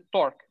what is the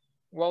torque?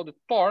 Well, the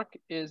torque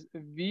is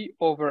V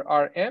over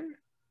Rm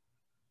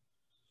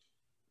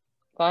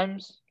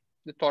times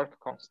the torque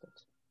constant.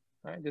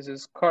 Right? This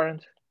is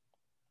current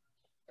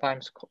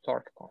times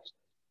torque constant.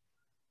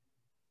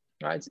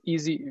 Right? It's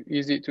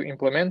easy to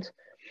implement.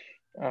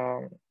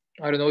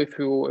 I don't know if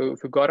you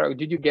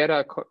did you get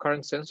a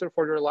current sensor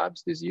for your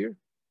labs this year?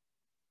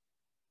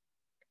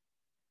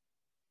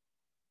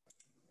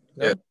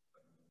 No? Yeah.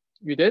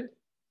 You did?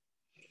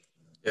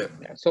 Yeah.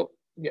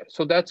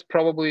 So that's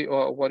probably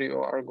what you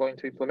are going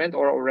to implement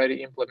or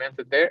already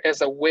implemented there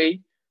as a way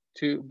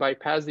to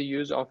bypass the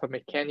use of a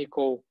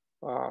mechanical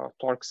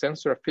torque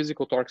sensor, a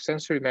physical torque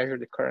sensor. You measure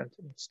the current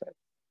instead.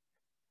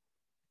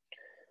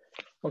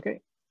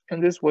 Okay,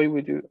 and this way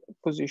we do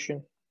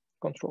position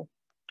control,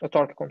 a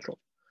torque control.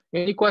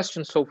 Any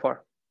questions so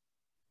far?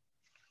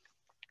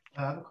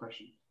 I have a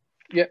question.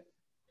 Yeah.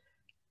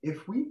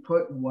 If we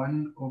put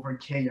 1 over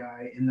Ki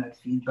in that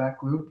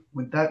feedback loop,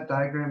 would that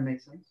diagram make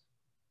sense?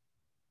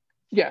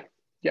 Yeah,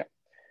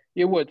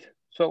 it would.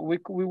 So we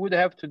would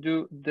have to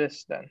do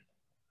this then.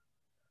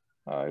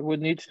 We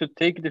would need to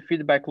take the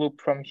feedback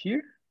loop from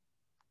here,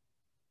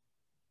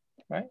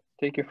 right?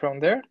 Take it from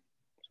there.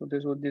 So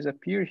this would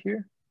disappear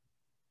here.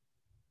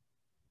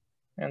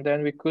 And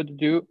then we could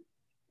do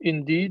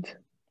indeed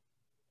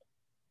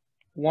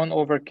 1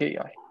 over Ki.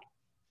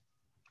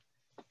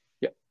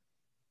 Yeah.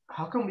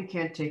 How come we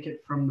can't take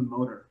it from the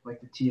motor,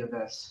 like the T of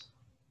S?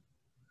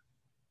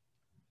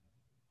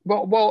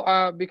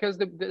 Because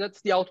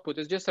that's the output.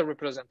 It's just a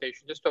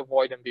representation, just to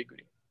avoid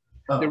ambiguity.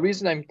 Oh. The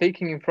reason I'm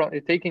taking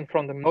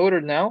from the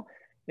motor now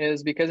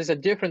is because it's a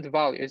different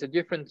value. It's a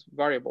different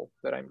variable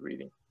that I'm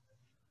reading.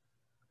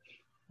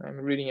 I'm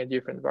reading a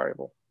different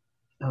variable.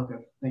 Okay,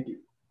 thank you.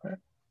 Right.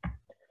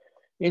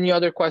 Any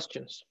other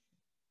questions?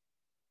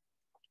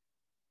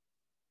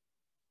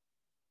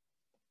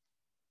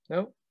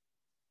 No?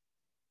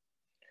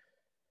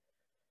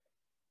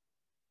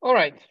 All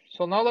right,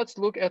 so now let's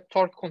look at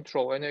torque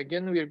control. And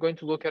again, we're going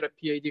to look at a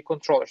PID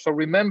controller. So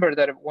remember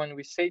that when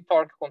we say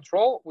torque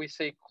control, we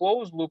say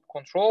closed loop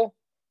control.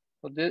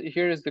 So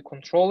here is the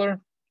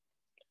controller.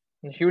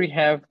 And here we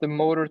have the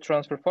motor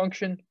transfer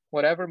function,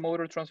 whatever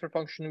motor transfer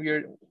function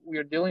we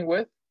are dealing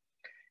with.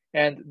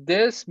 And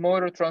this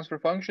motor transfer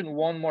function,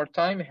 one more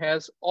time,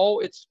 has all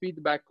its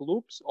feedback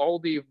loops, all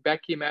the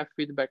back EMF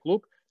feedback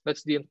loop.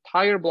 That's the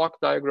entire block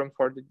diagram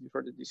for the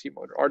DC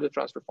motor or the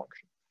transfer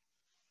function.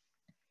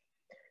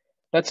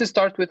 Let's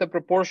start with a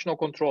proportional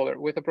controller.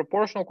 With a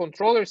proportional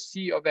controller,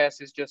 C of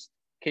S is just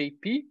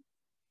Kp.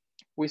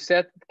 We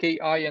set Ki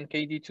and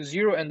Kd to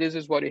 0, and this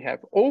is what we have.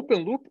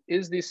 Open loop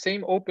is the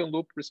same open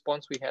loop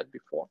response we had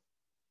before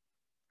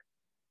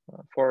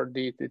for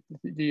the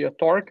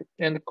torque,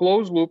 and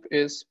closed loop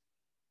is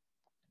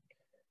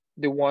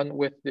the one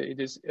with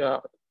this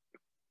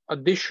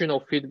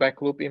additional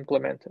feedback loop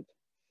implemented.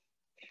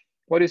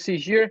 What you see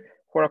here,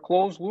 for a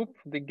closed loop,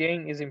 the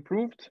gain is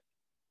improved.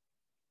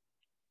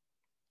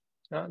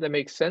 That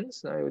makes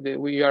sense.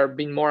 We are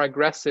being more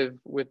aggressive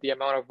with the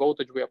amount of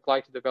voltage we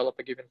apply to develop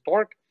a given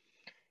torque.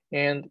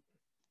 And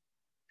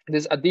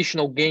this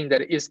additional gain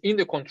that is in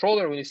the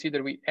controller, when you see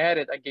that we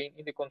added a gain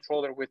in the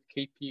controller with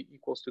Kp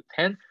equals to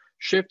 10,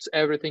 shifts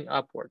everything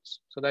upwards.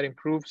 So that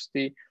improves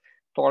the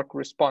torque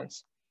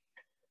response.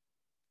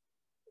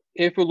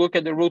 If we look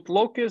at the root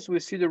locus, we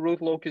see the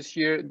root locus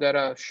here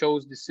that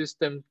shows the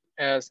system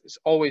as is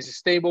always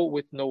stable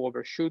with no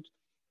overshoot.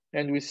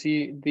 And we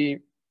see the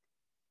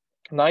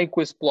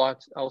Nyquist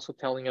plot also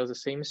telling us the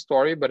same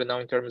story, but now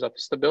in terms of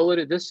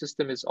stability, this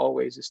system is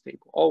always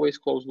stable, always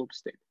closed loop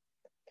stable.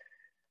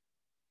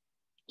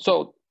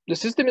 So the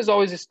system is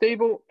always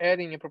stable.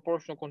 Adding a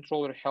proportional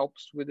controller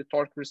helps with the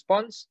torque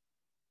response.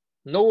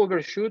 No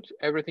overshoot,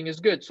 everything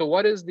is good. So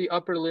what is the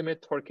upper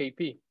limit for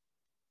Kp?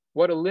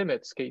 What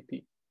limits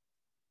Kp?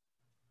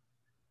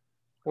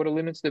 What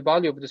limits the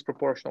value of this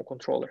proportional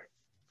controller?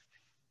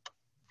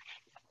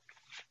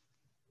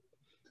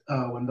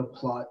 When the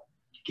plot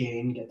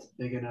gain gets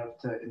big enough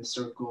to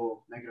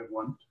encircle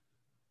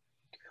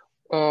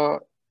 -1?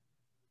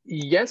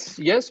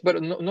 Yes,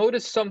 but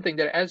notice something,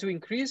 that as you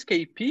increase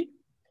Kp,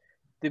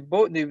 the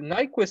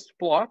Nyquist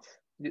plot,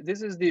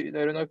 this is the, I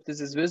don't know if this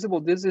is visible,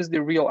 this is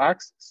the real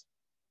axis,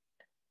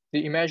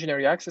 the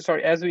imaginary axis.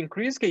 Sorry, as we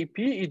increase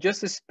Kp, it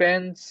just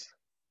expands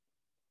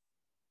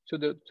to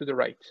the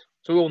right.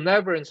 So we will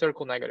never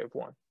encircle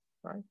 -1,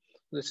 right?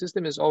 The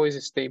system is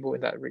always stable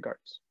in that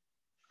regards.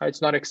 Right?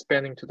 It's not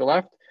expanding to the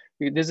left.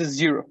 This is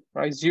 0,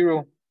 right?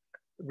 0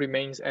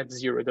 remains at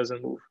 0, it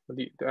doesn't move.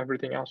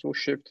 Everything else will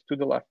shift to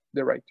the left,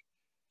 the right.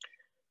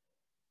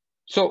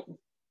 So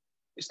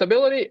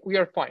stability, we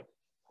are fine.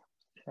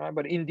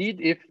 But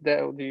indeed, if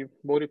the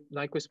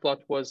Nyquist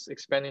plot was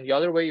expanding the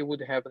other way, you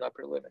would have an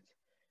upper limit.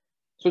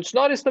 So it's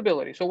not a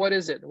stability. So what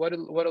is it? What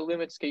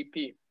limits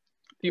Kp?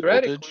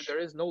 Theoretically, voltage. There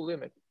is no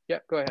limit. Yeah,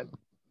 go ahead.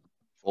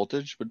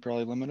 Voltage would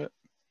probably limit it.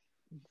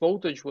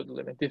 Voltage would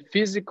limit. The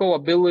physical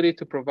ability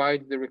to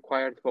provide the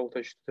required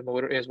voltage to the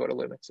motor is what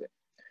limits it.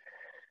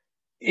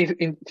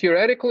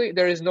 Theoretically,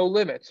 there is no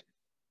limit.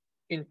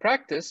 In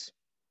practice,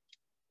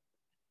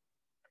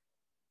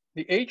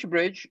 the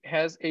H-bridge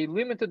has a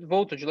limited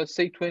voltage, let's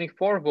say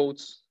 24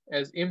 volts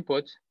as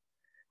input.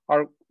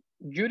 Our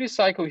duty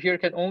cycle here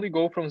can only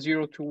go from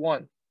 0 to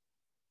 1.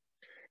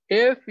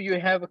 If you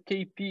have a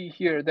Kp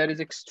here that is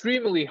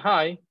extremely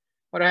high,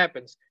 what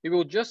happens? It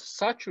will just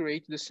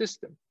saturate the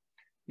system.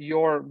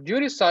 Your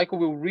duty cycle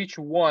will reach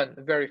 1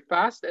 very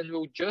fast and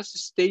will just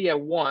stay at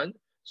 1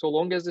 so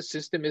long as the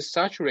system is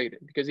saturated,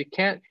 because it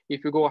can't,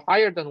 if you go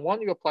higher than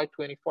 1, you apply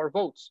 24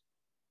 volts.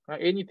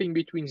 Anything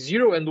between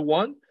 0 and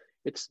 1,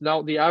 it's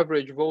now the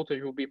average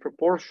voltage will be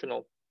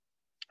proportional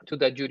to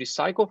that duty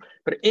cycle,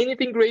 but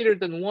anything greater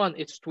than 1,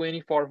 it's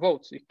 24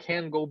 volts. It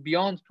can't go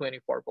beyond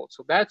 24 volts.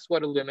 So that's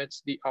what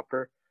limits the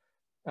upper,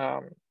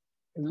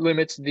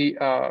 limits the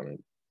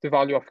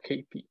value of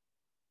Kp.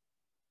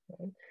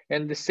 Okay?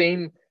 And the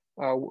same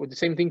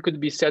thing could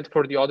be said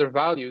for the other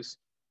values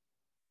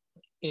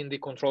in the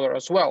controller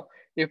as well.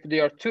 If they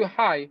are too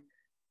high,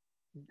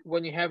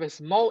 when you have a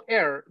small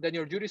error, then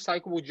your duty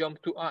cycle will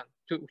jump to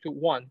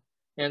 1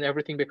 and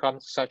everything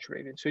becomes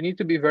saturated. So you need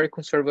to be very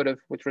conservative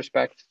with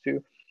respect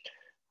to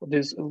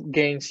these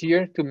gains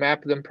here to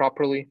map them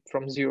properly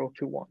from 0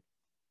 to 1.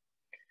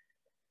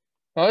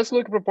 Now let's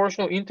look at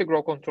proportional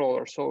integral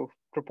controller. So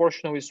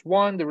proportional is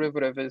 1,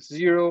 derivative is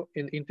 0,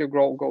 and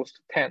integral goes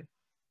to 10.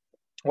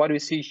 What do we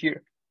see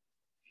here?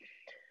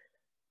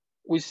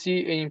 we see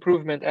an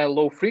improvement at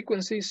low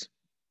frequencies.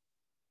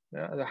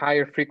 The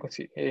higher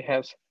frequency, it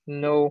has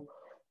no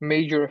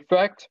major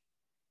effect.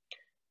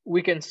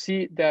 We can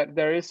see that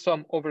there is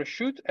some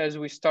overshoot. As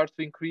we start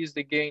to increase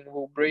the gain,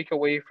 we'll break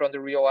away from the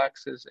real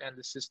axis and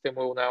the system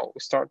will now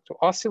start to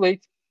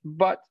oscillate.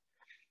 But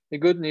the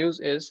good news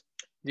is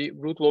the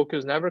root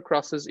locus never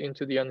crosses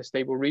into the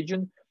unstable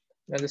region,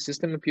 and the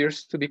system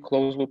appears to be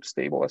closed loop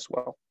stable as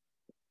well.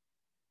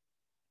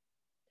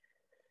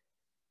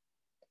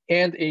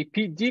 And a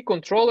PD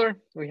controller,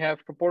 we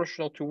have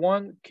proportional to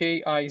 1,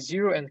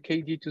 Ki0 and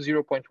Kd to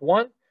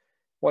 0.1.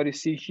 What you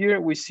see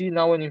here, we see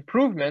now an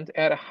improvement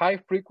at high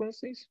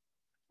frequencies.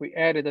 We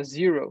added a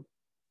 0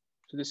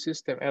 to the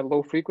system at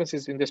low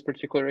frequencies in this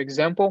particular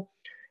example.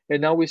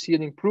 And now we see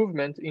an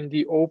improvement in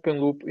the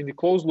open loop, in the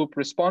closed loop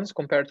response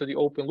compared to the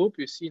open loop.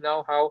 You see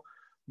now how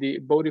the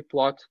Bode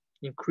plot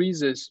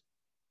increases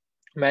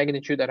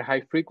magnitude at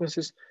high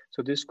frequencies.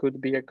 So this could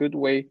be a good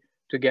way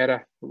to get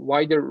a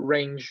wider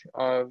range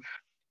of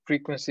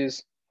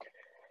frequencies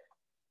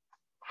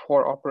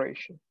for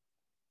operation.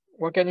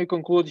 What can we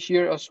conclude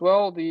here as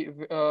well?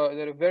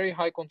 That very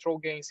high control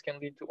gains can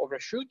lead to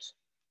overshoot.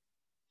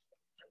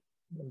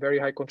 Very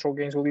high control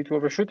gains will lead to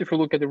overshoot. If you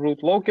look at the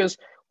root locus,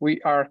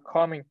 we are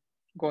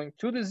going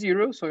to the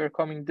zero. So we're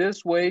coming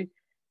this way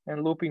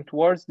and looping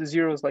towards the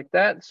zeros like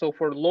that. So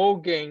for low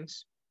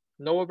gains,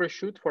 no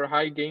overshoot. For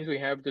high gains, we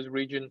have this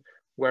region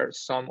where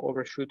some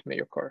overshoot may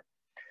occur.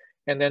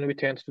 And then we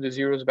tend to the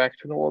zeros back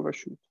to no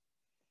overshoot.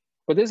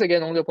 But this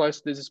again only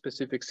applies to these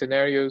specific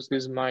scenarios.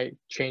 This might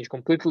change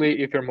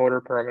completely if your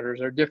motor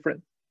parameters are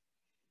different.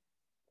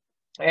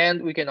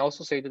 And we can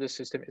also say that the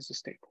system is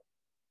stable.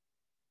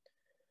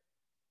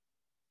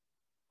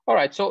 All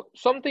right, so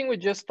something we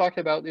just talked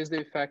about is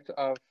the effect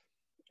of,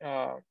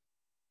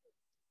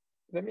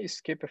 let me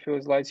skip a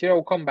few slides here.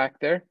 I'll come back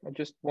there. I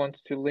just want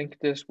to link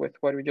this with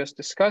what we just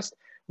discussed.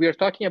 We are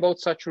talking about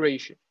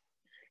saturation.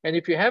 And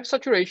if you have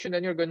saturation,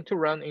 then you're going to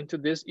run into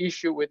this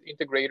issue with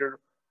integrator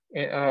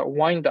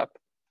windup.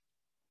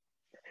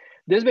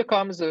 This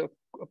becomes a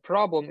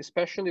problem,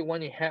 especially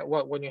when you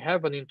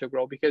have an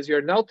integral, because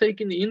you're now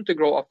taking the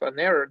integral of an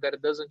error that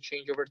it doesn't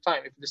change over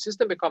time. If the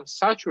system becomes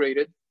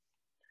saturated,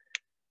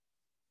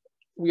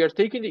 we are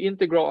taking the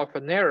integral of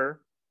an error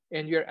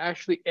and you're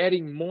actually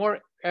adding more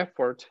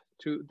effort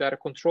to that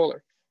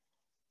controller.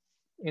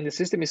 And the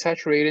system is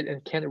saturated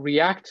and can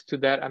react to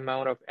that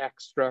amount of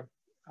extra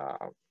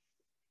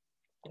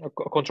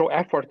control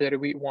effort that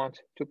we want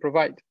to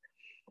provide.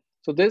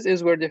 So this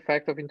is where the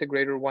effect of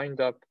integrator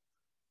windup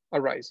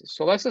arises.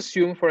 So let's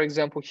assume, for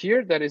example,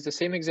 here, that is the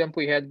same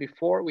example we had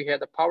before. We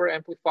had a power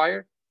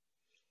amplifier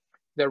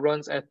that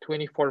runs at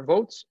 24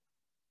 volts.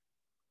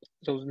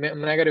 So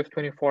negative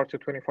 24 to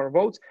 24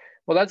 volts.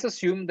 Well, let's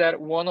assume that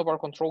one of our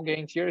control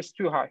gains here is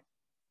too high.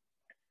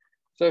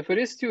 So if it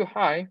is too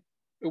high,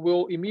 it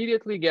will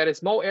immediately get a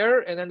small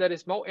error, and then that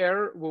small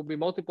error will be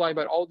multiplied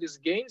by all these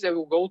gains and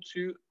will go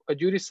to a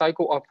duty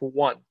cycle of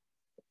 1.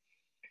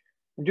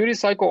 A duty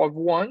cycle of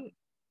 1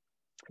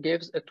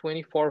 gives a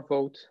 24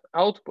 volt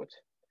output.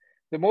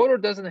 The motor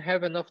doesn't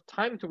have enough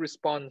time to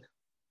respond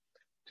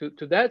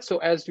to that. So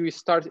as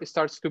it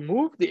starts to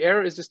move, the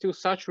error is still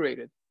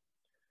saturated.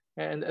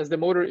 And as the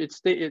motor, it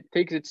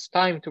takes its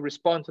time to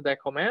respond to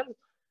that command,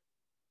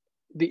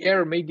 the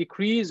error may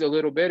decrease a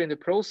little bit in the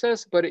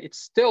process, but it's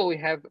still, we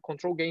have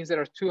control gains that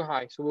are too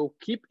high. So we'll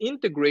keep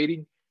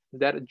integrating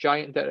that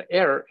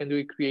error and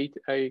we create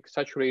a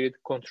saturated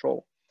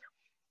control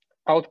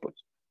output.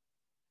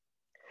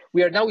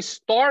 We are now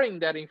storing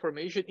that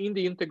information in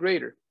the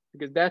integrator,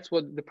 because that's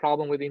what the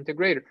problem with the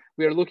integrator.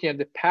 We are looking at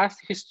the past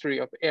history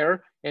of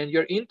error and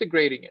you're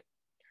integrating it.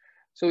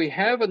 So we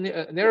have an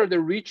error that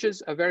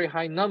reaches a very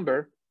high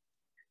number.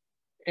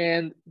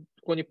 And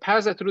when you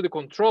pass that through the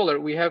controller,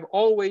 we have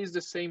always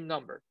the same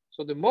number.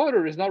 So the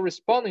motor is not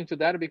responding to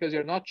that because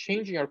you're not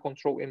changing our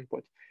control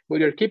input, but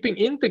you're keeping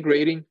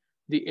integrating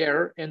the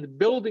error and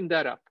building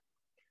that up.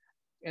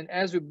 And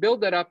as we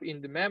build that up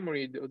in the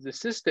memory of the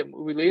system,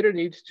 we later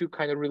need to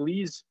kind of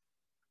release,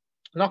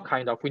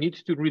 we need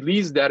to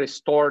release that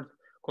stored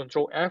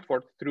control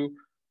effort through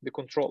the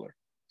controller,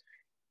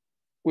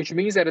 which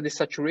means that the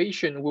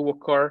saturation will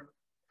occur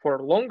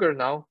for longer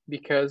now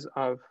because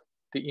of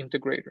the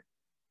integrator.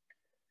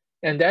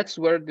 And that's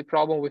where the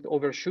problem with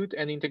overshoot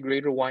and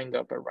integrator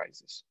windup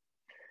arises.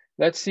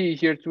 Let's see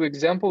here 2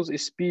 examples: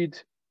 is speed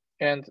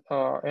and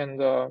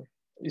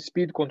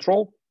speed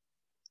control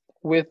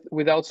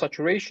without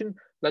saturation.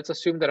 Let's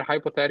assume that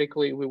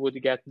hypothetically we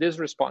would get this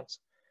response.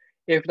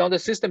 If now the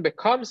system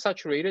becomes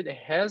saturated, it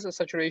has a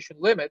saturation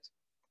limit,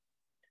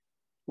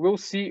 we'll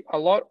see a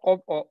lot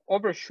of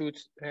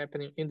overshoots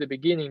happening in the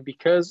beginning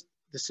because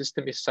the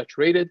system is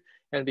saturated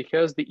and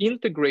because the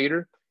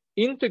integrator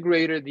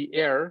integrated the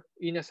error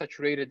in a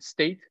saturated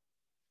state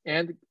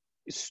and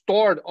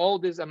stored all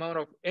this amount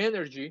of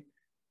energy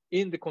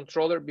in the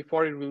controller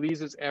before it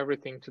releases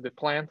everything to the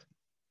plant,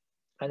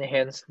 and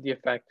hence the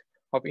effect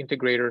of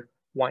integrator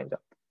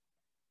windup,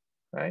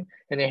 right?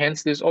 And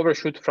hence this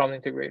overshoot from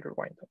integrator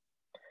windup.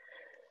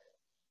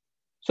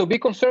 So be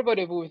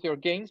conservative with your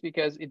gains,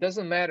 because it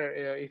doesn't matter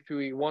if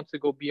we want to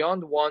go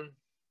beyond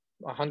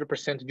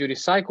 100% duty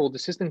cycle, the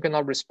system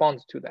cannot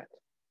respond to that,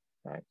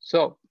 right?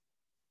 So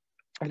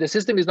if the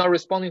system is not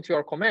responding to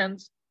our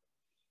commands,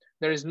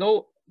 there is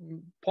no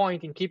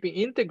point in keeping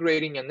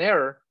integrating an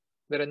error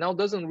that now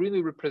doesn't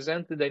really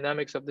represent the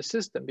dynamics of the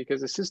system,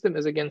 because the system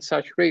is again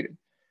saturated.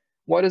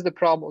 What is the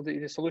problem,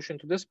 the solution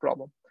to this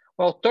problem?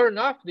 Well, turn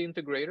off the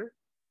integrator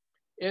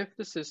if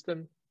the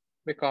system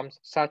becomes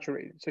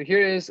saturated. So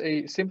here is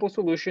a simple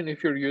solution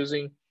if you're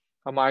using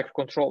a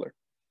microcontroller.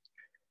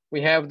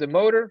 We have the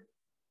motor,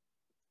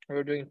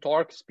 we're doing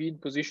torque,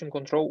 speed, position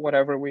control,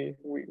 whatever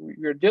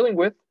we're dealing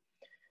with.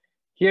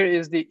 Here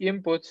is the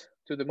input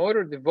to the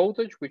motor, the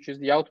voltage, which is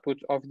the output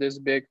of this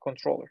big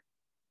controller.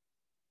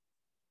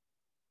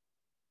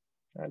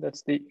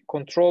 That's the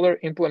controller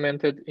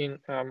implemented in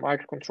a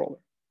microcontroller.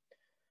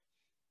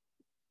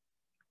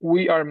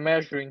 We are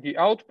measuring the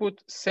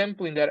output,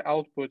 sampling that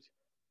output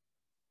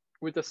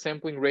with a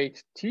sampling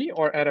rate t,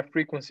 or at a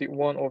frequency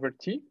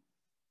 1/t,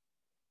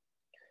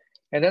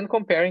 and then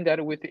comparing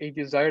that with a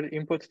desired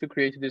input to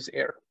create this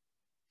error.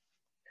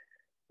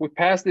 We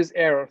pass this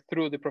error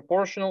through the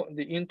proportional,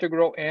 the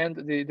integral, and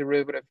the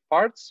derivative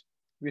parts.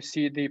 We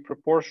see the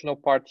proportional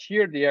part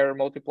here, the error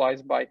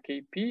multiplies by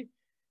Kp,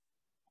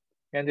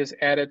 and is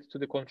added to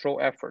the control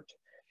effort.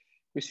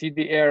 We see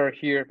the error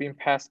here being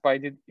passed by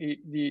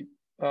the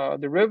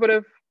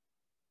derivative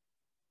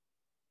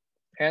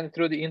and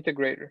through the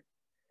integrator.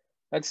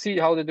 Let's see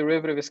how the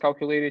derivative is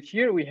calculated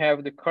here. We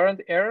have the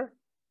current error,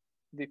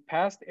 the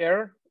past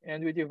error,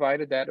 and we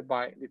divided that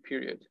by the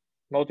period.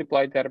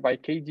 Multiplied that by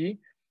Kd,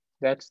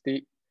 that's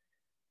the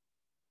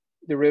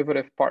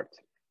derivative part.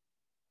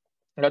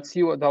 Let's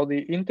see how the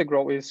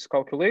integral is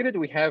calculated.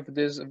 We have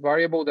this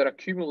variable that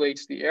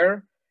accumulates the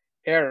error.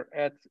 Error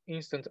at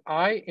instant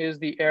I is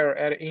the error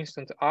at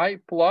instant I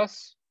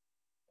plus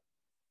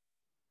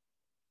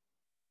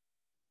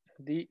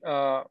the,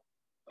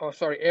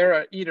 error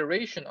at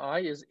iteration I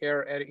is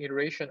error at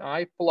iteration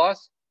I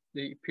plus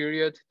the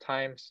period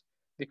times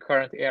the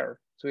current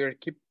error. So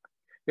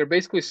you're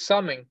basically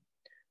summing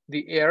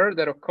the error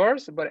that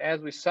occurs, but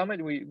as we sum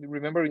it, we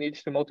remember we need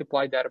to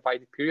multiply that by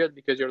the period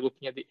because you're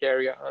looking at the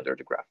area under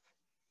the graph.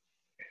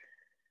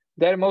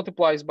 That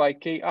multiplies by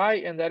Ki,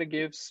 and that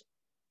gives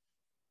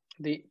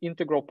the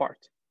integral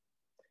part.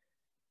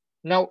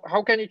 Now,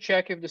 how can you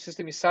check if the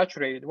system is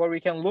saturated? Well,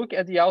 we can look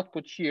at the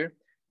output here,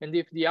 and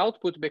if the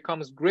output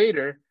becomes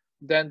greater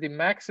than the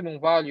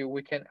maximum value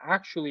we can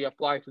actually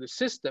apply to the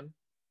system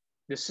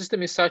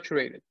is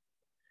saturated.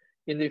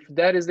 And if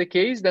that is the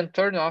case, then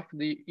turn off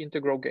the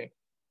integral gain.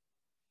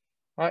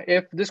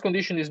 If this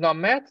condition is not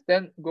met,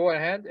 then go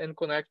ahead and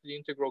connect the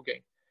integral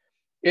gain.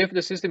 If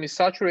the system is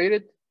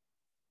saturated,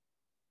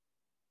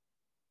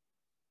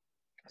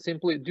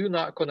 simply do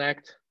not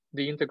connect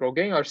the integral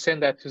gain or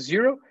send that to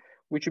 0,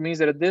 which means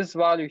that this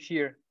value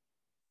here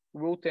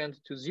will tend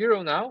to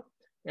 0 now.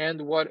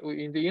 And what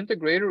in the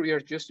integrator,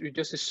 we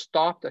just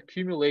stopped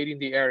accumulating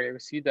the area. We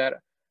see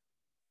that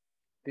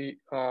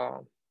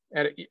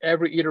at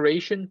every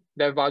iteration,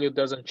 that value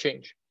doesn't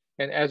change.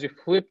 And as you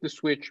flip the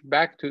switch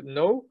back to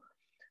no,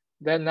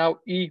 then now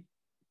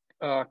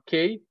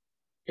Ek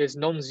is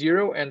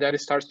non-zero, and that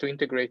it starts to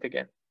integrate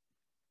again.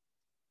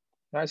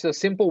 That's a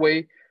simple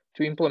way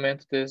to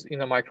implement this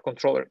in a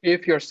microcontroller.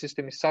 If your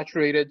system is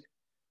saturated,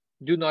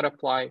 do not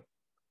apply,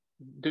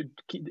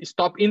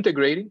 stop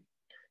integrating.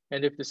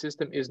 And if the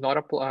system is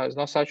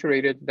not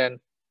saturated, then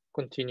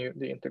continue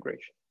the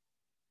integration.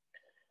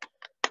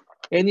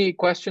 Any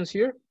questions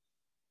here?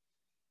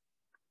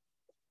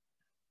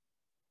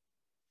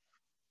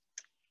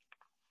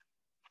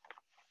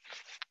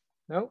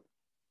 No?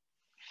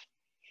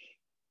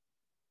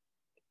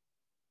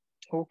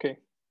 Okay.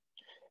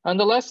 And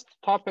the last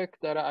topic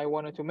that I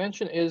wanted to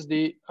mention is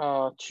the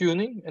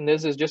tuning. And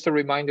this is just a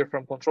reminder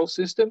from control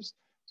systems.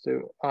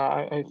 So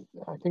I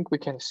think we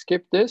can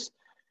skip this.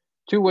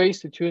 2 ways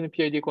to tune a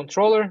PID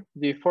controller.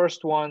 The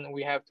first one,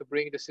 we have to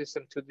bring the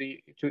system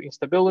to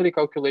instability,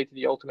 calculate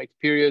the ultimate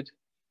period,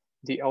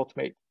 the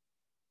ultimate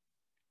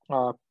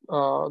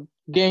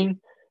gain,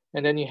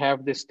 and then you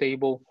have this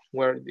table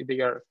where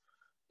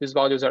these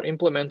values are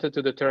implemented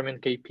to determine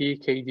Kp,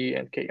 Kd,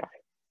 and Ki.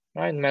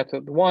 Right?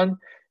 Method 1.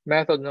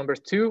 Method number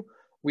 2,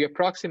 we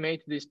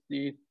approximate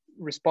the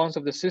response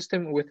of the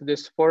system with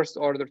this first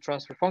order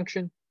transfer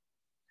function.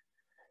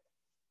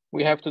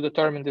 We have to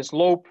determine the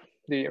slope,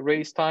 the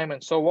raise time,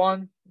 and so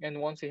on. And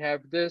once we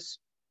have this,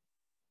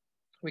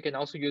 we can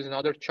also use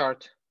another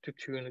chart to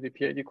tune the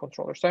PID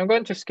controller. So I'm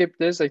going to skip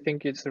this. I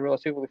think it's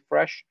relatively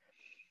fresh,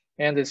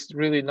 and it's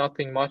really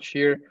nothing much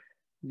here.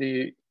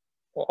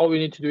 All we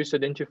need to do is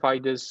identify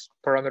these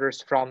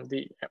parameters from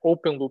the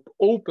open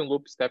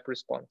loop step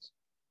response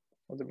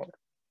of the motor.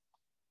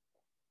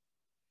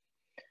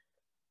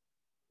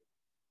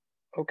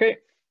 Okay,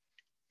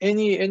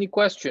 any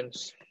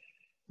questions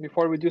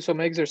before we do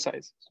some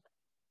exercises?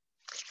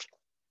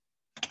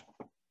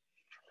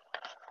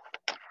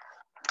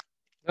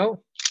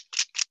 No?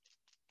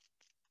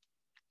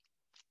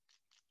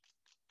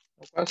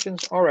 No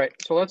questions? All right,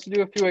 so let's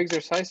do a few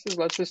exercises.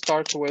 Let's just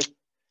start with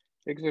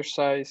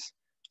exercise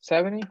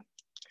 70.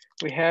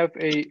 We have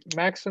a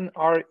Maxon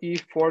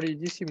RE40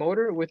 DC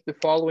motor with the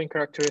following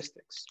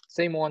characteristics.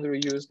 Same one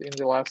we used in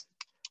the last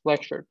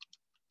lecture.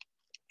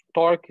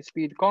 Torque,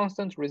 speed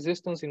constant,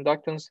 resistance,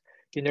 inductance,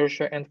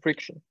 inertia, and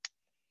friction.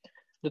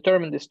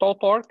 Determine the stall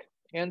torque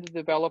and the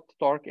developed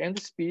torque and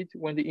the speed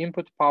when the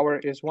input power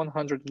is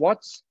 100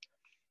 watts,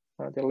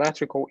 the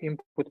electrical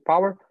input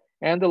power,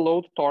 and the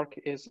load torque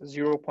is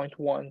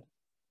 0.1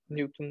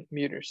 Newton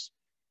meters.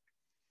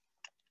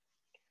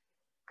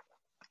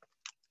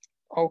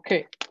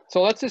 Okay,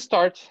 so let's just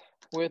start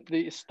with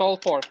the stall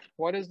torque.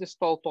 What is the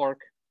stall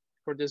torque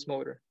for this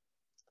motor?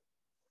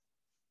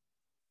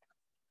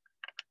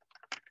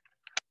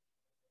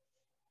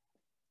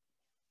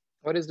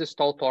 What is the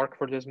stall torque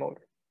for this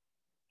motor?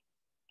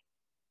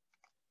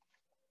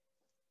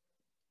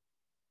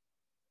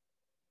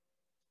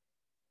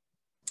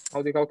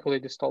 How do you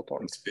calculate the stall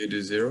torque? When speed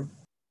is 0.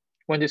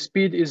 When the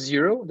speed is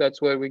 0,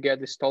 that's where we get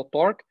the stall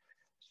torque.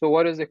 So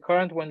what is the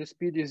current when the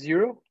speed is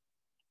 0?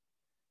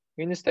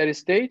 In a steady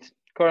state,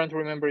 current,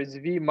 remember, is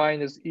V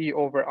minus E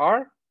over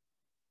R.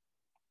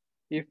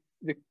 If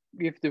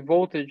the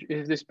voltage,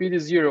 if the speed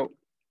is 0,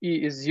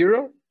 E is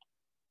 0,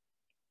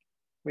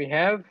 we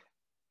have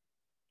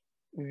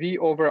V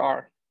over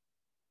R.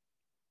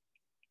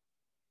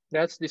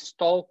 That's the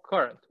stall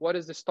current. What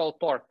is the stall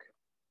torque?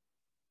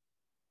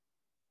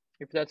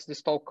 If that's the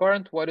stall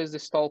current, what is the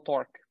stall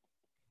torque?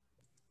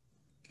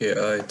 Ki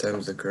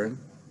times the current.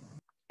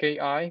 Ki,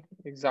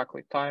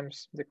 exactly,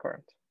 times the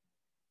current.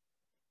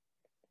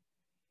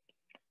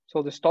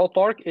 So the stall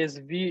torque is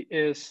V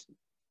is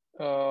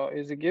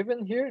a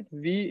given here.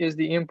 V is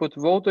the input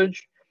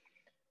voltage,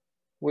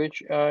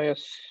 which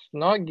is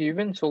not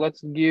given. So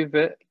let's give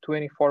it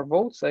 24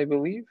 volts, I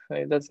believe.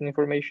 That's the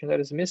information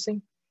that is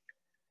missing.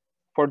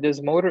 For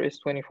this motor is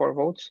 24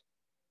 volts.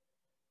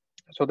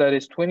 So that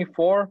is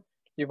 24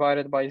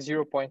 divided by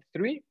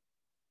 0.3.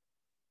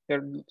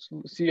 There,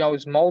 see how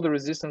small the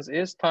resistance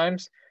is,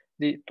 times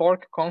the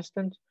torque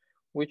constant,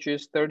 which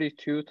is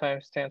 32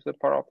 times 10 to the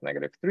power of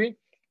 -3.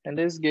 And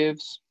this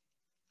gives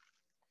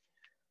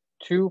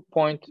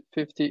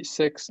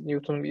 2.56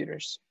 Newton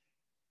meters.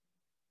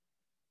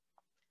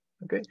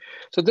 Okay,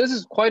 so this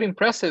is quite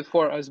impressive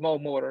for a small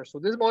motor. So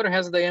this motor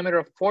has a diameter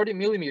of 40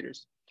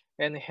 millimeters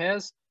and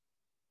has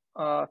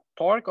a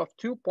torque of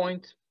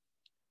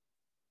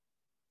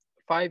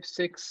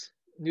 2.56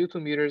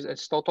 Newton meters at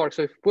stall torque.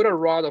 So if you put a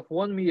rod of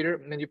 1 meter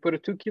and you put a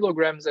 2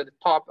 kilograms at the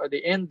top, at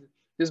the end,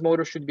 this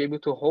motor should be able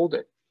to hold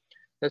it.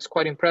 That's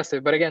quite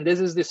impressive. But again, this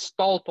is the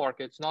stall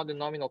torque. It's not the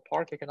nominal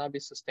torque. It cannot be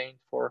sustained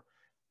for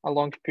a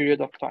long period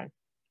of time.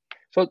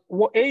 So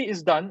what A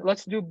is done.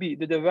 Let's do B,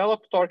 the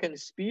developed torque and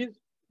speed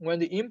when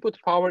the input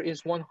power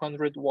is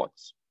 100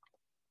 watts.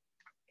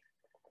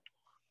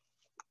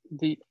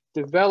 The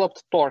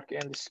developed torque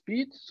and the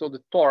speed, so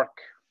the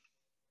torque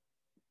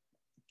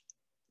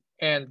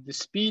and the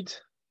speed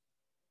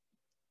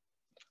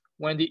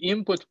when the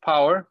input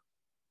power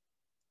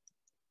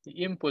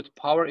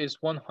is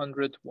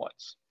 100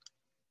 watts.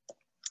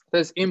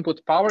 This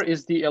input power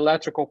is the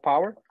electrical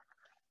power.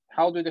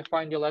 How do you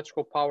define the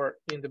electrical power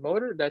in the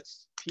motor?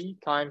 That's P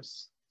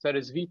times, that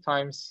is V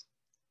times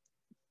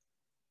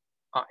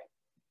I.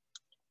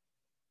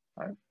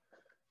 Right?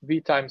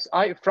 V times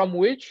I, from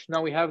which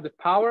now we have the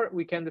power,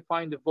 we can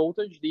define the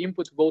voltage, the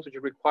input voltage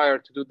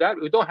required to do that.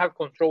 We don't have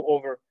control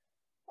over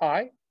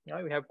I,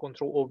 right? We have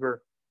control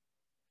over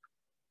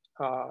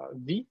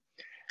V.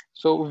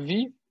 So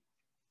V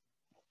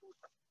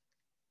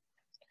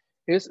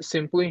is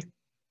simply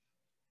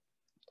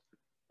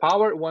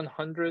power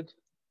 100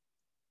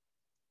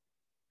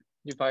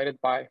 divided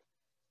by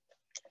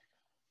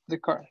the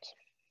current.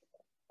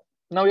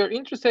 Now we are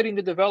interested in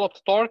the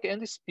developed torque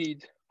and the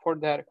speed for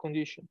that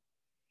condition.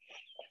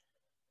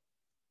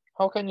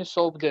 How can you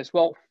solve this?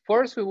 Well,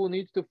 first we will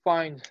need to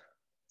find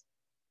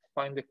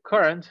the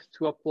current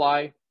to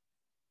apply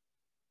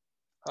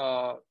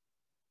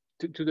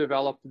to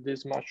develop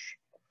this much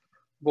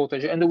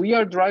voltage. And we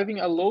are driving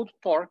a load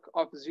torque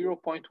of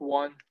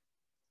 0.1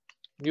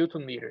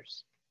 Newton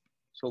meters.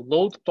 So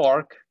load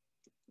torque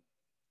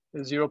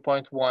is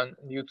 0.1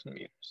 Newton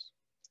meters.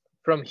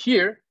 From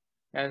here,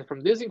 and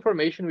from this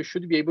information, we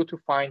should be able to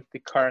find the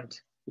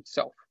current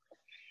itself.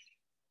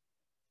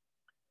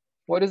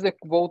 What is the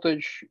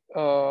voltage?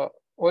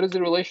 What is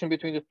the relation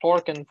between the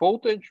torque and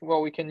voltage?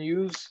 Well, we can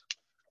use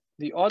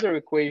the other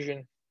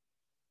equation.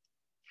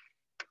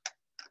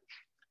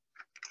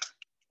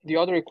 The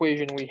other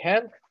equation we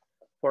had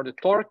for the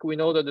torque, we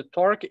know that the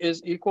torque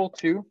is equal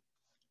to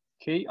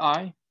Ki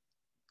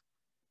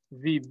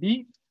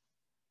VB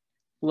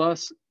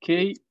plus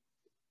Ki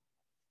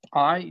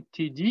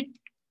TD.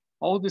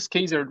 All these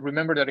K's are,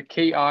 remember that a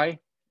Ki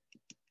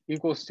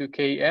equals to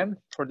Km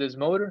for this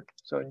motor.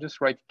 So I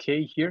just write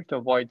K here to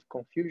avoid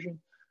confusion.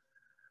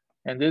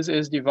 And this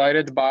is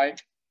divided by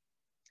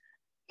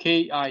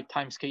Ki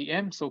times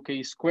Km, so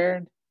K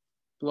squared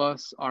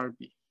plus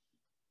RB.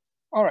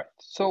 All right,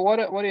 so what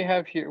do you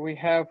have here? We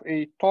have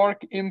a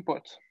torque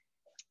input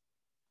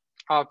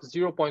of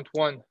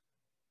 0.1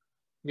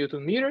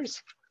 Newton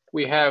meters.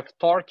 We have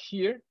torque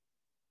here.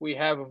 We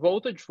have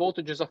voltage.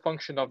 Voltage is a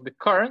function of the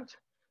current.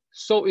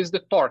 So is the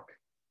torque.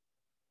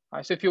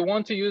 So if you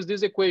want to use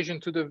this equation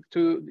to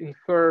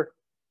infer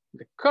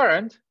the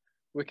current,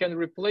 we can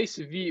replace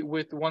V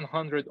with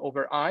 100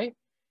 over I,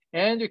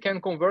 and you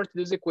can convert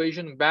this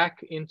equation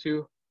back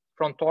into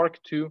from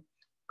torque to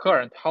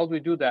current. How do we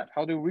do that?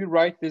 How do we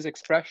rewrite this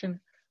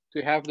expression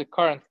to have the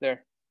current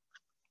there?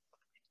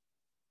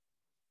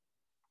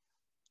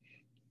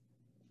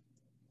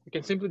 We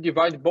can simply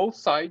divide both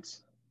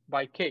sides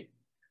by K.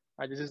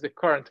 This is the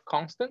current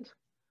constant.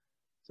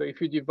 So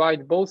if you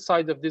divide both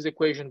sides of this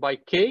equation by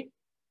K,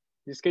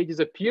 this K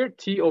disappears,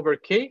 T over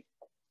K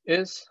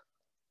is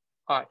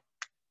I.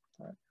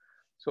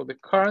 So the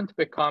current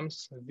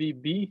becomes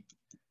VB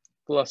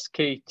plus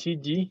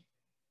KTD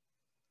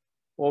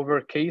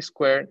over K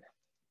squared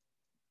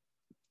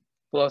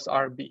plus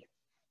RB.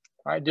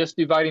 Just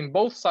dividing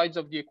both sides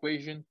of the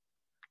equation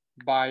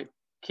by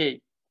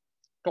K.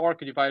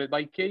 Torque divided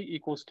by K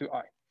equals to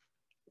I.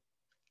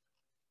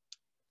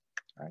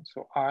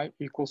 So I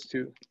equals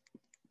to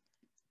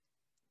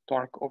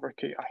torque over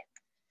Ki.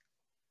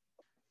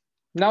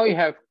 Now we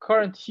have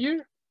current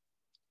here.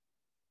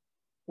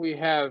 We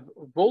have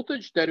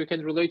voltage that we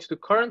can relate to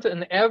current,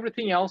 and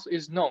everything else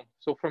is known.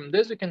 So from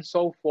this, we can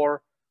solve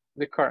for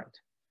the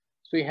current.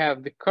 So we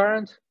have the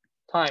current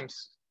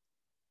times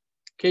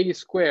K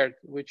squared,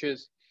 which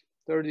is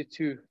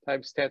 32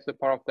 times 10 to the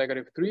power of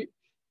 -3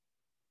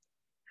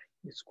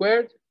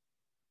 squared,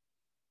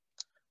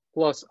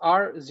 plus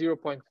R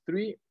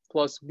 0.3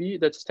 plus B,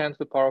 that's 10 to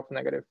the power of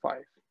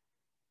 -5,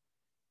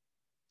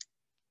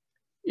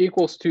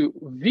 equals to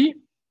V,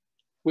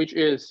 which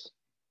is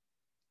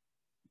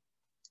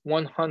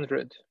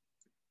 100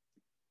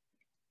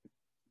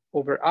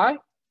 over I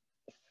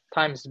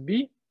times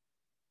B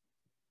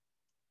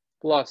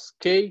plus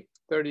K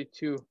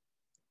 32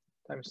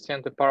 times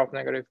 10 to the power of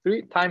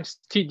 -3 times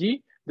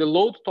TD, the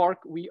load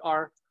torque we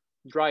are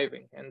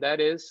driving, and that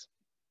is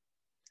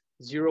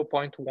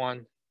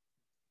 0.1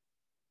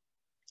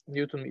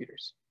 Newton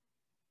meters.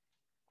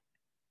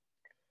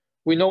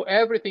 We know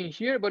everything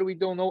here, but we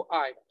don't know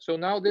I. So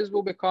now this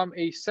will become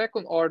a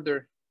second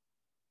order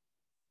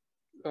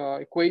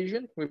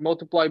equation. We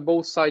multiply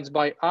both sides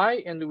by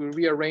I and we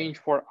rearrange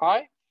for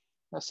I.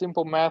 A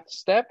simple math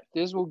step.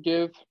 This will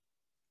give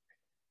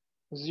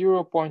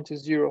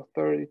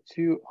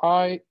 0.032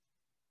 I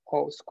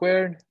all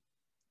squared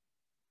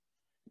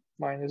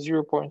minus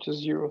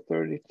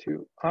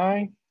 0.032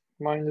 I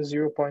minus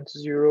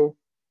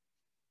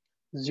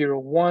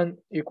 0.001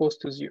 equals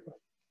to 0.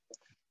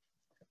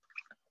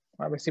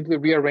 I'm simply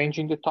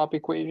rearranging the top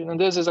equation, and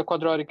this is a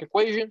quadratic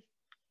equation.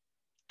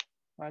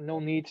 No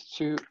need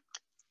to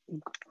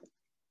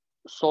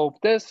solve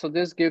this. So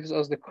this gives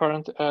us the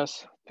current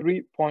as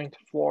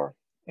 3.4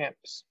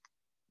 amps.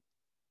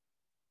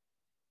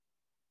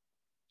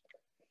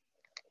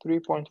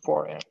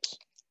 3.4 amps.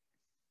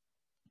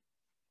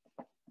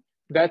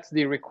 That's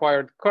the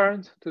required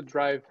current to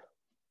drive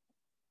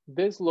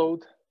this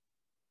load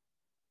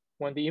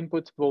when the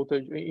input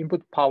voltage,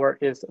 input power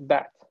is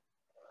that.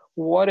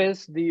 What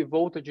is the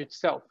voltage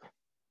itself?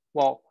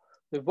 Well,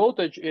 the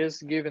voltage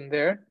is given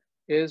there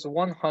is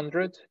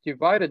 100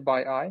 divided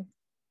by I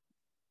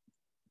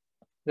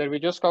that we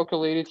just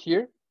calculated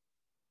here,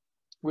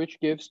 which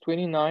gives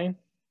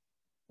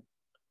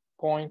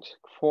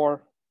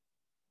 29.4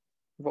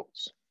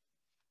 volts.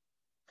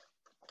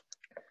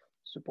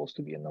 Supposed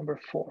to be a number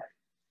 4.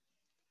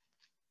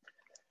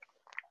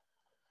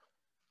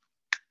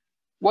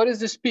 What is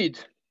the speed?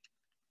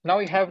 Now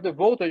we have the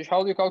voltage.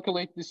 How do you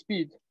calculate the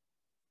speed?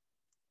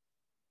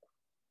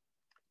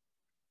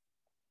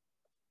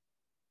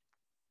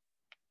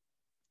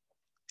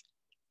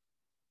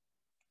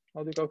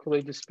 How do you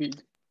calculate the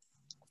speed?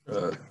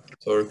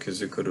 Torque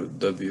is equal to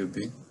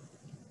WB.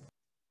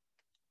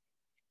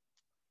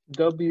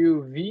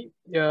 WV.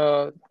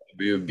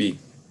 WB.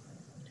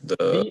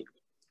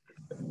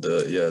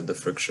 The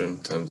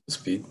friction times the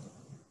speed.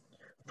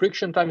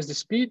 Friction times the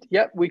speed.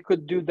 Yeah, we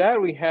could do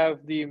that. We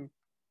have the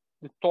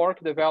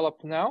torque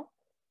developed now.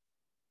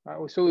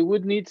 So we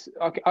would need,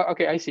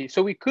 okay, I see.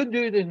 So we could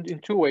do it in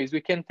 2 ways.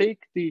 We can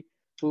take the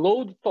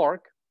load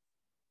torque.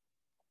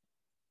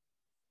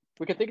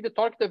 We can take the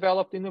torque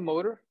developed in the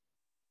motor,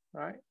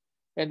 right?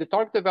 And the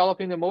torque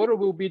developed in the motor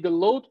will be the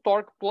load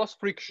torque plus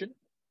friction,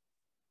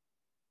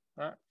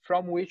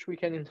 from which we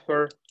can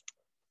infer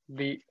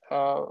the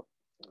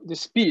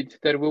speed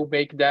that will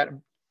make that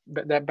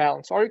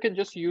balance. Or you can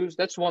just use,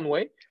 that's one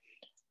way.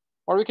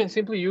 Or we can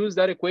simply use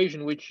that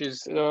equation, which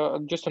is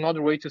just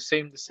another way to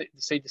say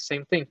the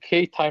same thing.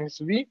 K times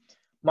V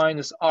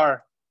minus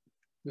R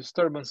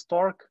disturbance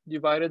torque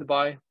divided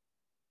by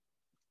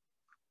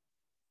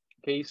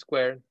K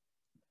squared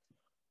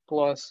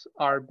plus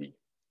RB.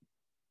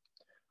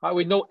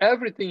 We know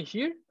everything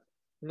here.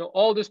 We know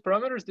all these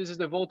parameters. This is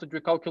the voltage we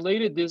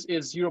calculated. This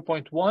is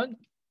 0.1,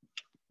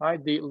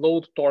 right? The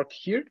load torque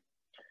here.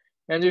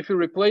 And if you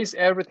replace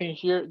everything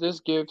here,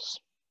 this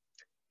gives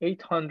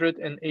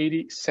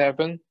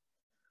 887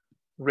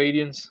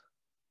 radians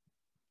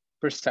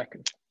per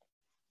second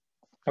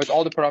with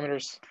all the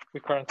parameters we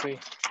currently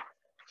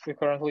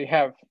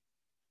have.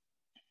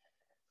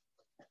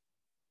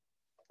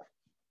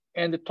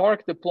 And the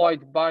torque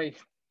deployed by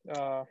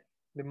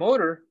the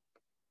motor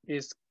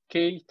is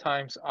K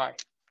times I,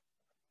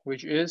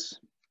 which is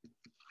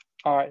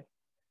I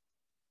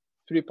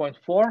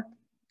 3.4,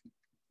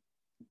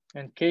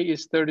 and K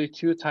is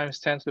 32 times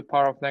 10 to the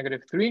power of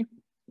 -3.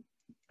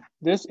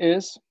 This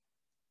is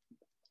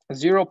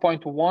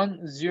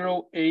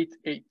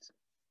 0.1088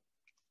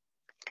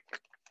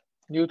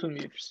 Newton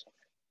meters.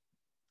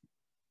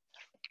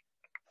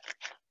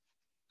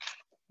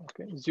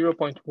 Okay,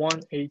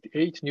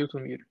 0.188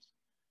 Newton meters.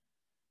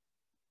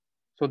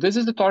 So this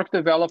is the torque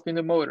developed in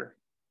the motor.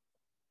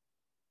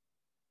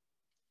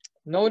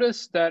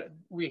 Notice that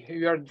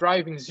we are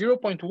driving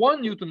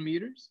 0.1 Newton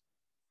meters,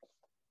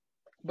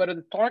 but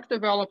the torque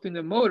developed in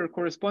the motor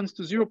corresponds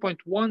to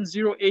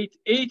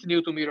 0.1088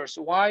 Newton meters.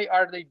 Why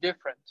are they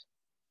different?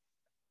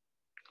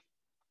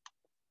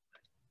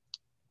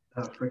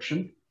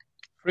 Friction.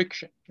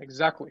 Friction,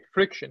 exactly,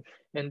 friction.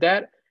 And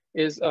that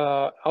is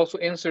also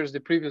answers the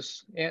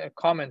previous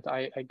comment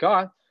I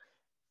got.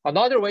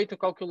 Another way to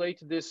calculate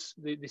this,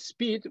 the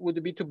speed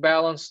would be to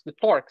balance the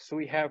torque. So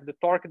we have the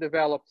torque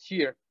developed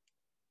here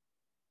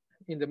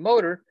in the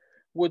motor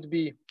would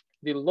be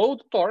the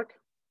load torque,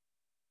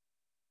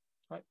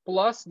 right,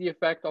 plus the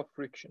effect of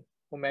friction,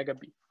 omega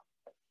b.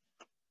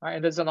 Right,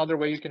 and that's another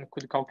way you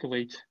could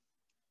calculate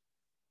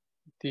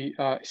the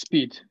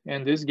speed.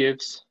 And this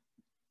gives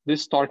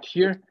this torque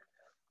here,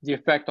 the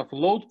effect of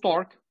load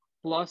torque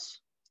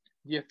plus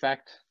the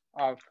effect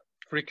of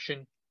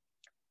friction.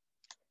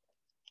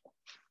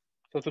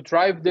 So to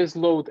drive this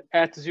load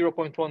at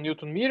 0.1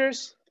 Newton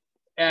meters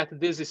at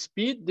this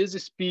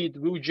speed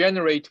will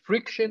generate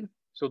friction.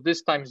 So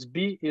this times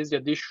B is the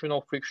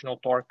additional frictional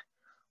torque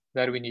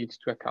that we need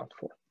to account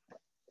for.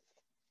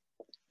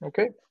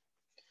 Okay.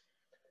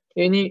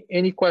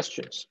 Any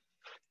questions?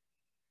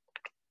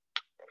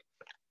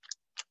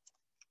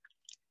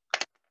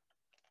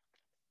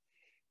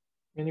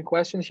 Any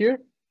questions here?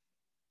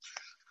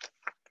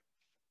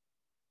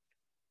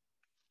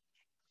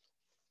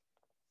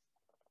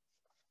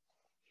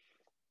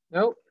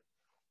 No?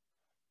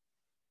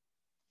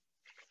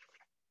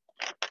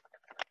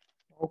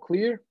 All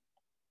clear?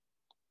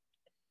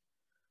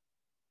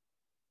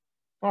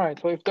 All right,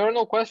 so if there are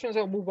no questions,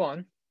 I'll move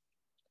on.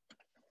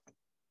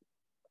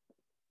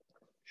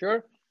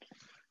 Sure?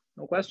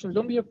 No questions?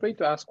 Don't be afraid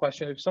to ask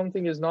questions. If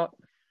something is not,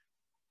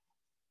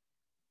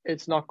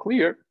 it's not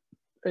clear,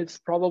 it's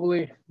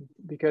probably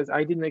because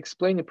I didn't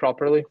explain it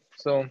properly.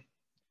 So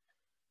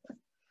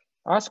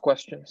ask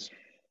questions.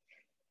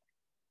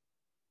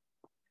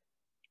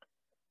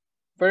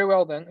 Very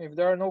well then, if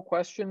there are no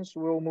questions,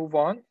 we'll move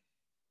on.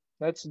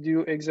 Let's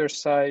do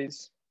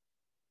exercise.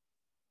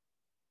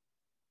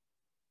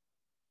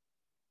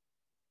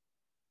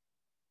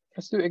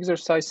 Let's do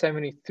exercise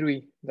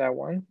 73, that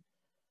one.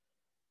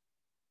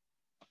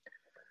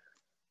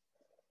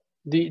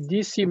 The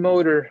DC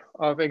motor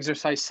of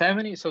exercise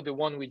 70, so the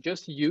one we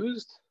just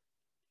used,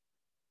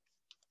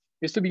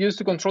 is to be used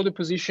to control the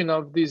position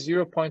of the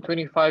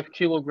 0.25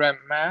 kilogram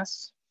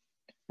mass.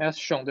 As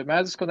shown, the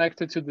mass is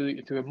connected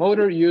to a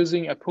motor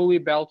using a pulley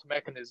belt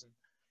mechanism.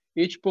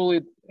 Each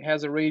pulley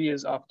has a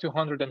radius of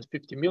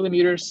 250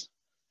 millimeters,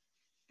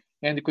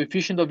 and the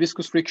coefficient of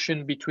viscous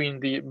friction between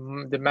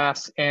the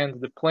mass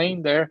and the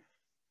plane there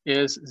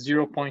is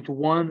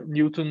 0.1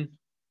 Newton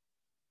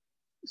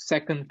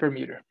second per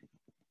meter.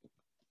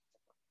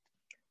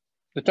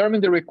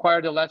 Determine the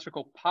required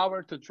electrical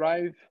power to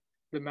drive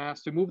the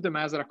mass, to move the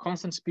mass at a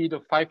constant speed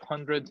of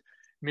 500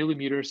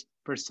 millimeters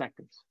per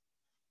second.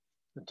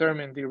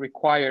 Determine the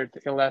required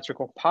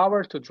electrical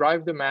power to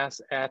drive the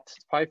mass at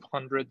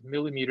 500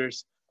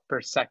 millimeters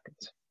per second.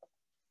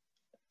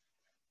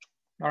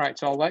 All right,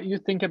 so I'll let you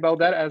think about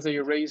that as I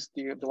erase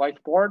the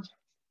whiteboard.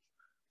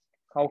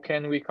 How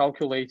can we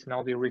calculate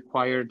now the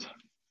required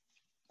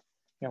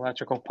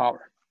electrical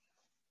power?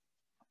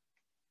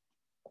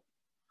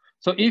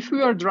 So if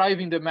we are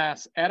driving the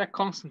mass at a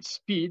constant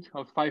speed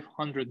of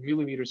 500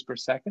 millimeters per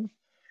second,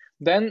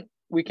 then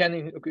we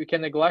can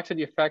neglect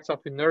the effects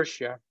of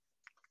inertia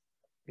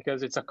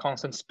because it's a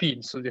constant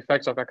speed. So the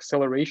effects of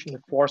acceleration,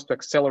 the force to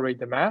accelerate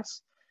the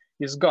mass,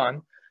 is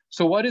gone.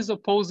 So what is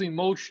opposing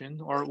motion,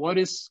 or what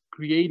is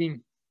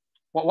creating,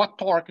 what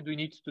torque do we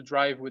need to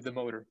drive with the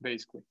motor,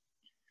 basically,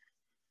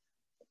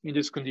 in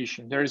this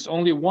condition? There is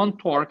only one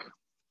torque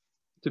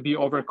to be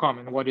overcome,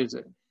 and what is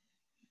it?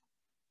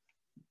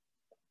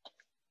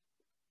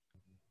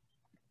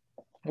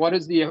 What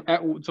is the,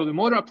 so the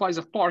motor applies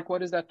a torque,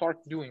 what is that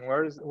torque doing?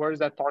 Where is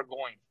that torque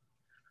going?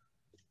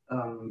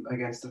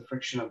 Against the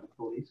friction of the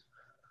pulleys.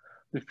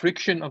 The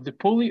friction of the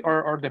pulley,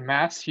 or the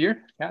mass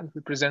here, yeah,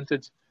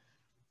 represented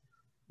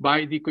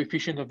by the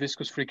coefficient of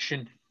viscous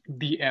friction,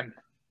 Bm.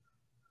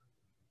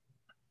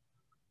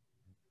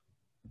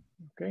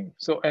 Okay,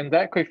 so, and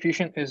that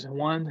coefficient is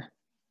 1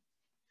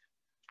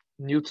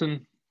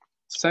 Newton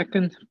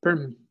second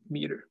per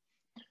meter.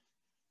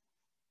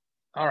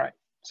 All right,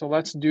 So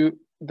let's do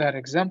that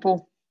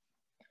example.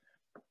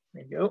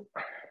 There you go.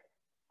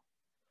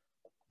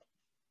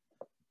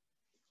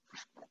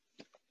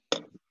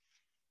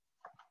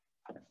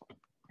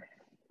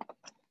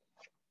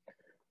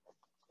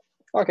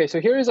 Okay,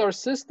 so here is our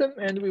system,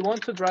 and we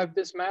want to drive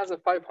this mass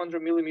at 500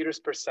 millimeters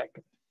per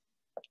second.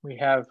 We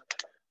have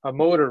a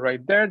motor right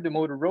there. The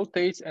motor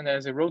rotates, and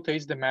as it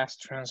rotates, the mass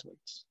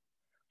translates.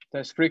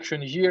 There's friction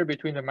here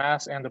between the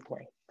mass and the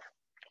plane.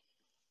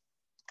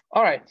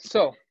 All right,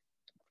 so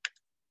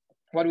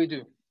what do we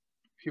do?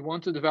 If you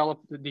want to develop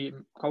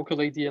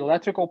calculate the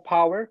electrical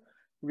power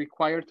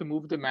required to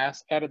move the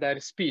mass at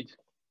that speed,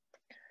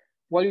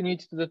 what do you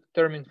need to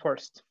determine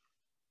first?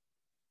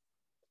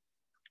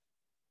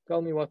 Tell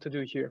me what to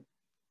do here.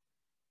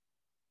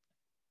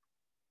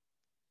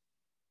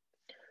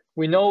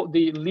 We know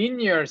the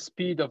linear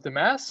speed of the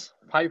mass,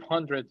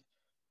 500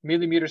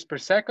 millimeters per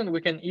second. We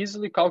can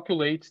easily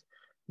calculate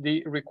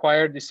the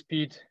required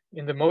speed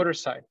in the motor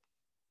side.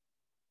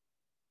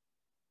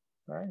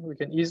 Right? We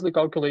can easily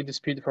calculate the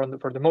speed for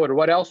the motor.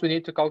 What else we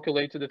need to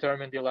calculate to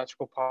determine the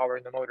electrical power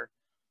in the motor?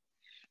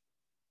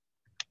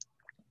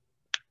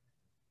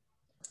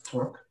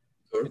 Torque.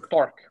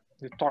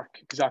 The torque,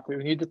 exactly.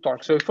 We need the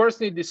torque. So we first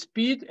need the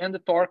speed and the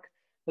torque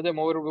that the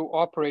motor will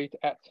operate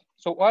at.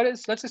 So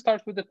let's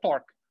start with the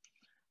torque.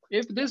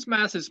 If this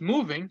mass is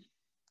moving,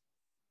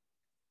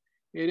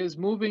 it is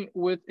moving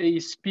with a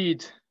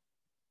speed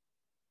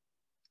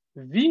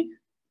V,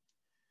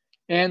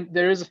 and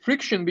there is a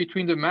friction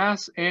between the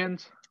mass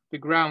and the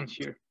ground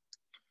here.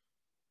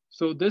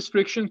 So this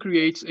friction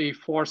creates a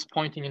force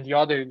pointing in the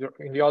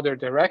other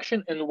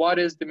direction. And what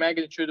is the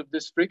magnitude of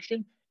this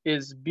friction?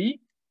 Is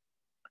B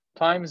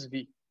times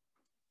V.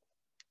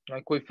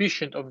 A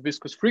coefficient of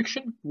viscous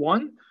friction,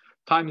 1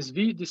 times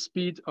V, the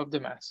speed of the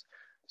mass.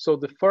 So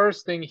the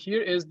first thing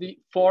here is the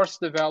force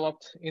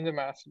developed in the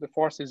mass. The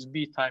force is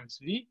B times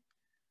V.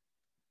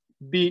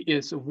 B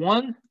is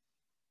 1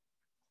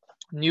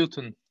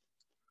 Newton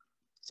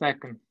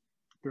second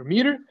per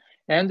meter,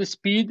 and the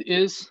speed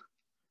is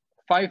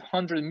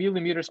 500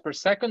 millimeters per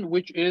second,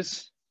 which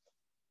is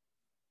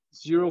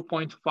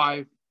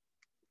 0.5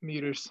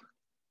 meters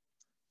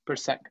per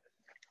second.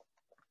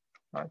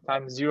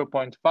 Times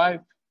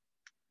 0.5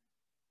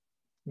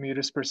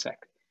 meters per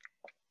second.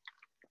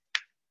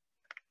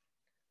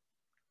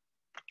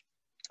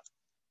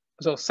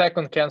 So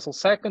second cancel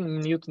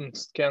second,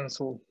 newtons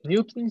cancel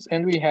newtons,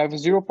 and we have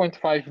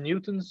 0.5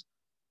 newtons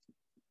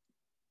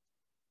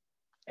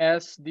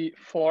as the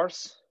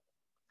force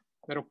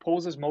that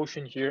opposes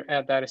motion here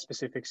at that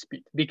specific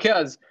speed.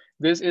 Because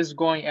this is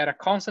going at a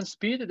constant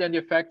speed, then the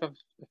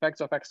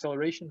effects of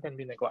acceleration can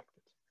be neglected.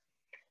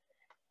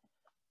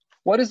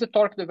 What is the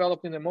torque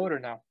developed in the motor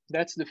now?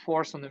 That's the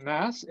force on the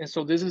mass, and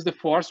so this is the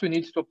force we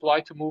need to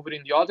apply to move it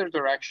in the other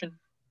direction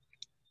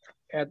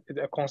at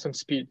a constant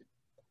speed.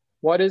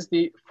 What is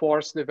the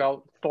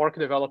torque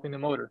developed in the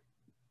motor?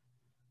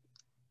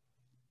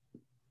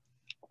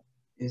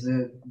 Is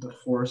it the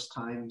force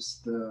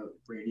times the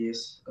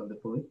radius of the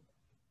pulley?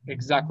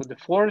 Exactly, the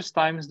force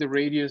times the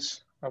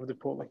radius of the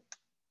pulley,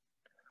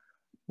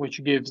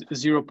 which gives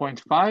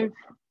 0.5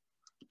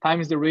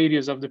 times the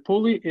radius of the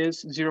pulley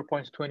is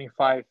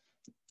 0.25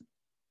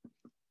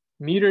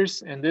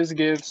 meters, and this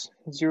gives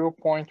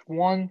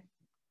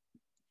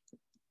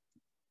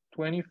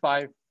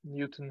 0.125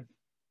 Newton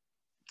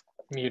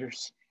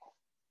meters.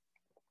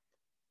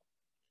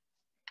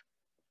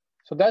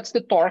 So that's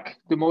the torque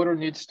the motor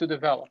needs to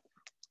develop.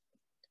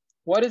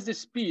 What is the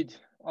speed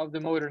of the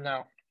motor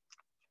now?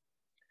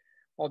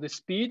 Well, the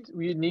speed,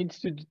 we need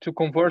to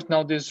convert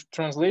now this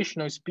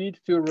translational speed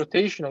to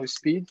rotational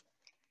speed.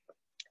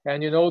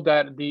 And you know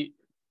that the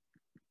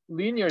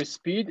linear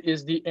speed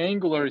is the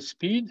angular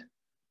speed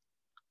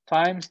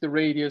times the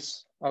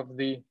radius of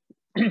the,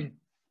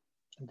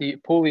 the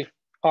pulley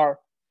R.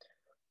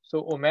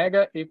 So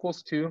omega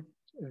equals to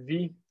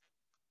V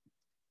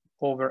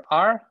over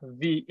R.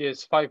 V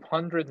is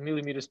 500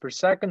 millimeters per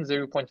second,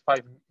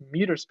 0.5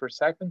 meters per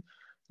second,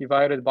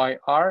 divided by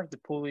R, the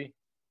pulley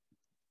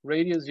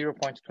radius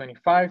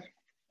 0.25.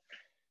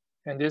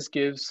 And this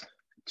gives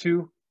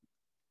 2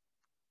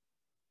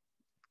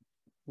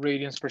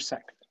 radians per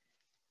second.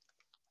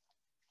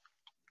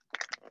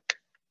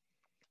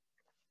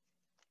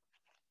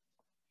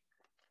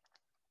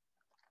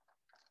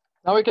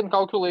 Now we can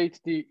calculate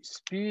the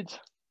speed,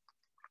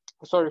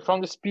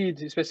 from the speed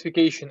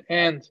specification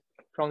and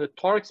from the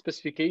torque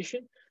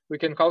specification, we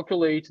can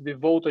calculate the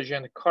voltage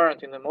and the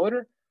current in the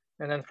motor.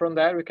 And then from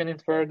that, we can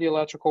infer the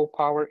electrical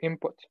power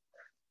input.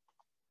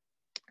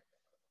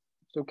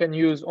 So we can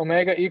use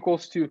omega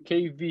equals to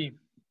kV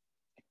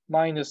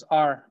minus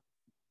R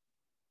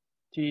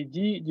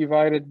TD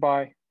divided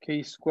by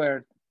K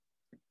squared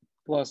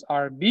plus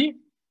RB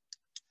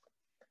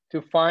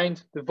to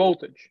find the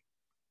voltage.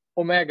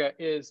 Omega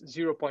is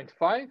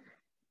 0.5.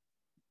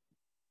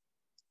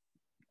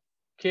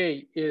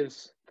 K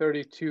is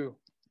 32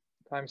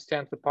 times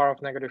 10 to the power of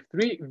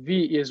 -3.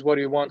 V is what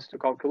we want to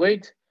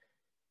calculate.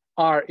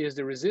 R is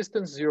the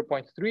resistance,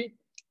 0.3.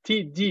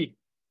 TD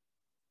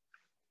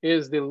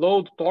is the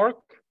load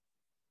torque,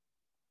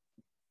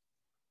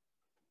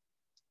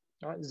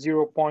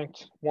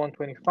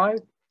 0.125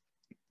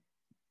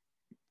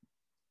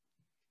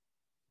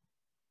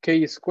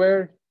 k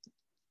squared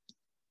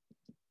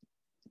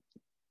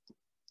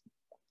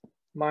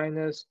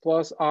minus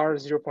plus r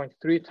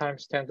 0.3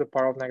 times 10 to the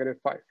power of negative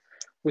 5.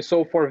 We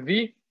saw for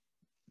V,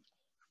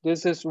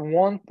 this is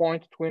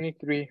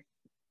 1.23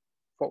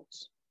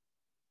 volts.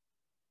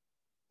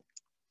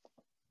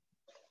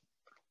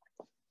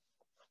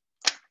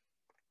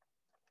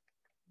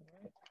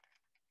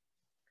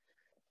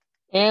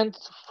 And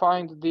to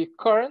find the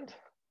current,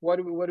 what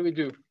do we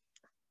do?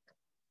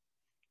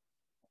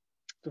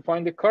 To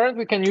find the current,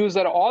 we can use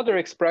that other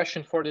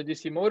expression for the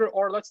DC motor,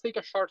 or let's take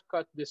a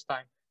shortcut this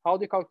time. How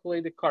do you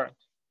calculate the current?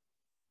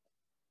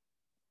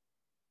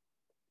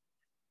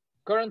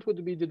 Current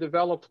would be the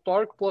developed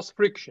torque plus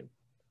friction.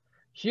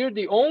 Here,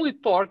 the only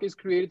torque is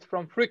created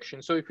from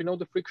friction. So if you know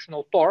the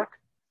frictional torque,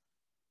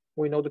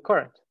 we know the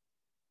current.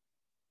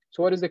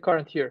 So what is the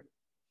current here?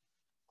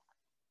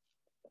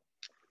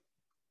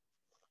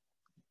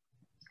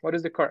 What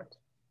is the current?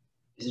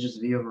 Is it just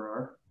V over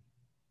R?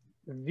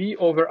 V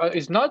over R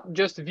is not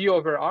just V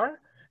over R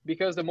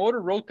because the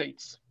motor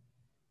rotates.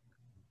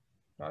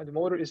 The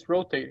motor is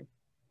rotating.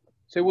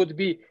 So it would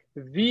be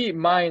V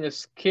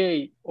minus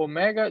K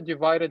omega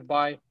divided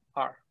by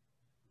R.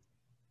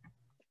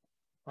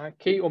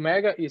 K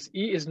omega is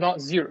E is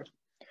not 0.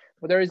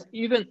 But there is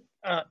even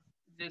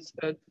this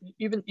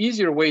even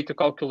easier way to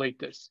calculate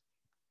this.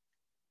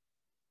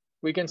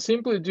 We can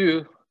simply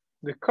do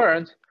the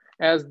current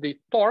as the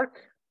torque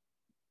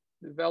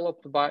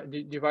developed by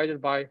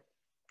divided by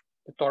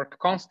the torque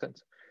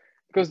constant,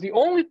 because the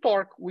only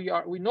torque we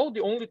know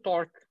the only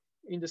torque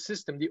in the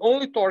system. The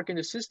only torque in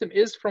the system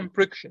is from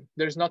friction.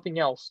 There's nothing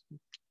else.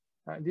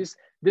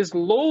 This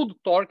load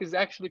torque is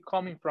actually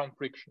coming from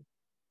friction.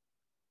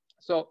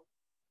 So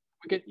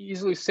we can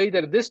easily say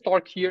that this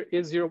torque here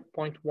is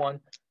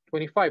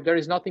 0.125. There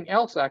is nothing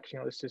else acting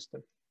on the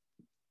system.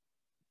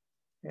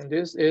 And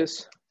this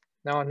is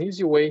now an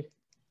easy way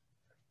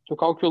to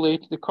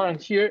calculate the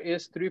current here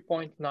is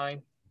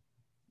 3.9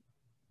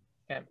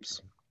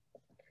 amps.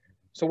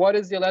 So what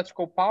is the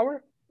electrical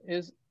power?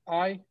 Is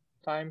I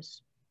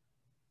times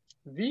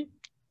V,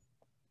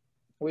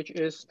 which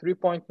is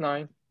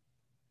 3.9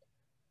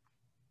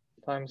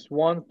 times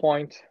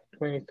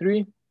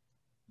 1.23.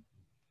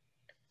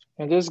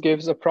 And this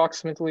gives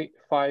approximately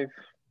 5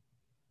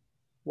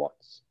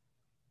 watts.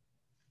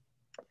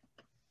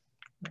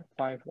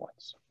 5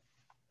 watts.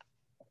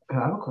 I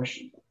have a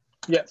question.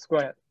 Yes, go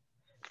ahead.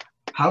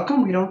 How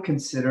come we don't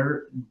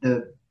consider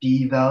the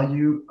B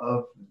value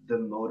of the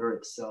motor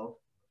itself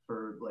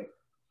for like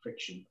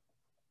friction?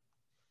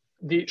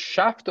 The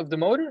shaft of the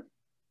motor?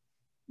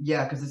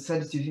 Yeah, because it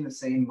said it's using the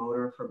same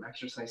motor from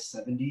exercise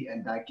 70,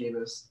 and that gave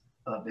us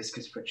a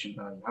viscous friction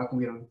value. How come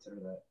we don't consider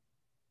that?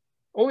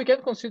 Oh, we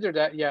can consider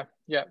that. Yeah.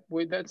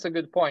 That's a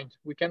good point.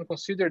 We can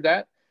consider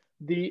that.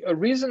 The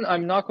reason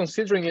I'm not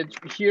considering it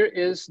here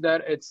is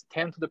that it's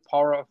 10 to the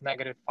power of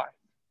negative 5.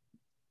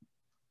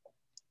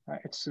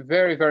 It's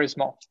very, very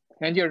small.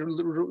 And you're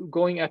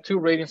going at 2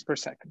 radians per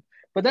second.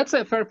 But that's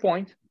a fair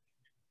point.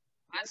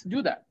 Let's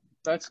do that.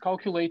 Let's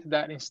calculate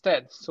that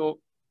instead. So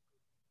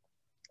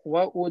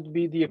what would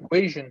be the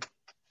equation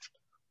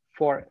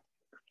for it?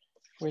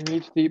 We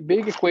need the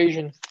big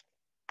equation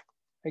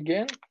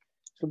again.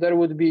 So that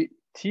would be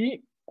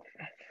T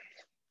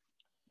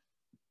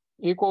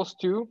equals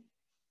to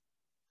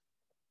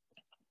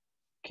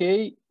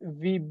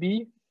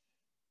KVB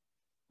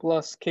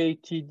plus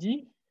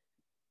KTD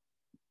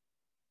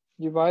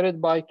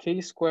divided by K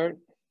squared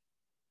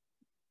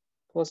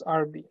plus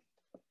RB.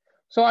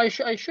 So I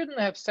shouldn't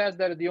have said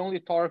that the only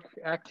torque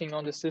acting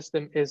on the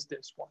system is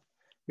this one,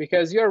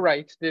 because you're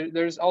right.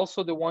 There's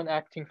also the one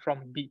acting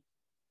from B.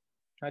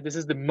 This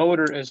is the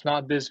motor, is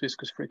not this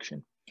viscous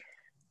friction.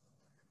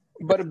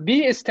 But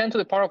B is 10 to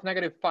the power of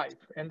negative 5,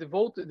 and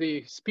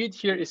the speed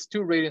here is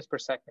 2 radians per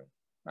second.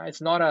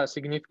 It's not a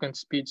significant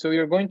speed. So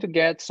you're going to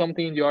get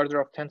something in the order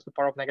of 10 to the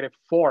power of negative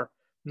 4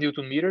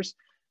 Newton meters.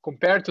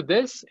 Compared to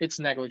this, it's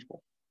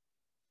negligible.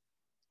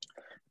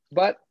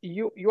 But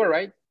you are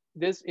right.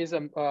 This is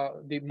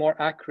the more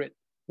accurate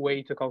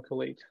way to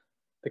calculate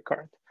the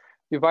current.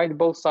 Divide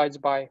both sides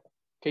by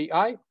Ki.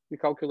 We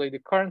calculate the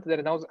current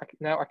that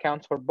now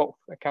accounts for both.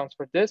 Accounts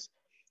for this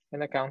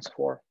and accounts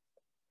for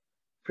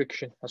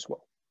friction as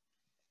well.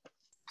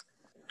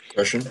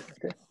 Question?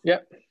 Okay. Yeah.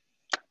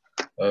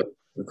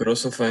 We could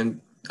also find,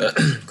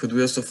 could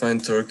we also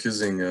find torque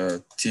using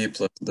T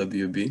plus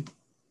WB?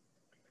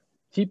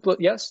 T plus,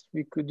 yes,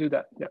 we could do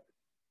that. Yeah.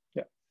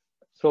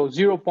 So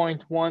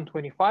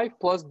 0.125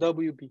 plus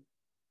WB.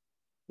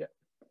 Yeah.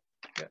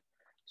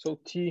 So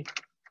T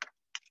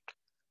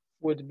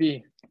would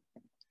be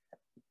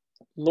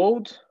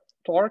load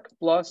torque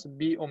plus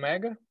B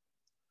omega.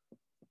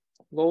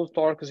 Load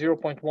torque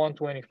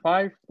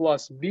 0.125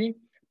 plus B,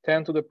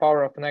 10 to the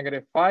power of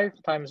negative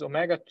 5 times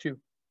omega 2.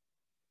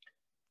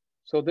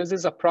 So this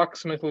is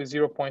approximately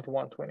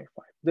 0.125.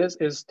 This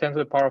is 10 to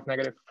the power of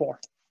negative 4,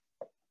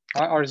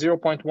 or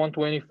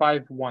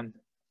 0.1251.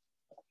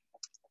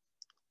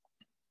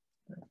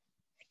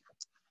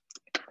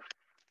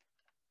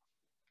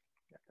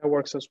 That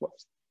works as well.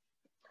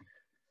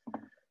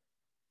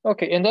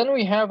 Okay, and then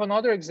we have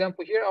another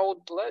example here. I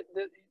will let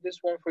this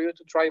one for you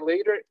to try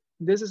later.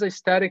 This is a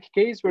static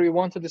case where you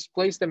want to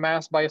displace the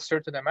mass by a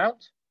certain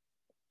amount.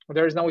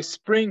 There is now a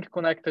spring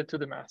connected to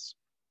the mass.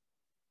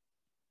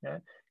 Yeah?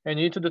 And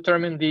you need to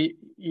determine the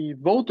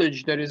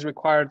voltage that is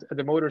required at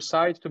the motor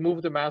side to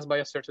move the mass by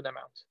a certain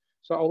amount.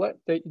 So I'll let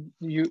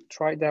you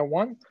try that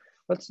one.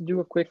 Let's do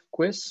a quick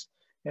quiz,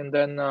 and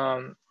then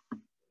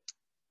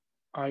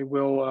I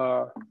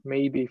will,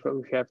 maybe if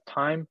we have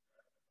time,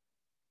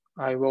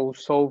 I will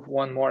solve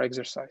one more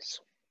exercise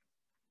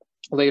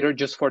later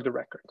just for the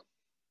record.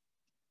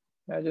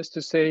 Just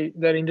to say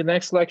that in the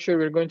next lecture,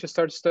 we're going to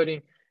start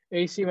studying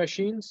AC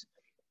machines,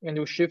 and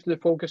we'll shift the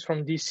focus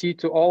from DC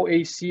to all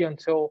AC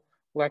until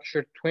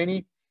lecture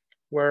 20,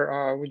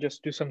 where we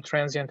just do some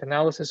transient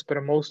analysis,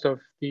 but most of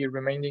the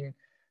remaining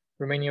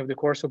of the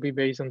course will be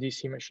based on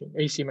AC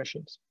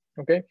machines,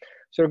 okay?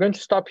 So we're going to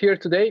stop here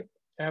today.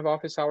 I have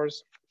office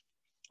hours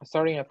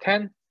starting at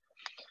 10,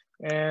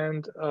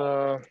 and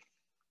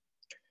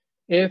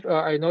if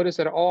I notice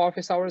that all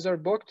office hours are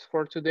booked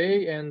for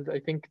today, and I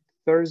think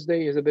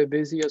Thursday is a bit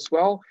busy as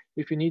well.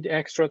 If you need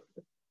extra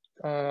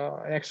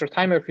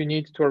time, if you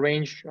need to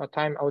arrange a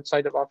time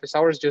outside of office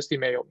hours, just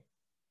email me.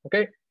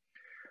 Okay.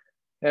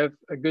 Have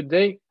a good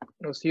day.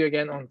 We'll see you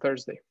again on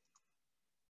Thursday.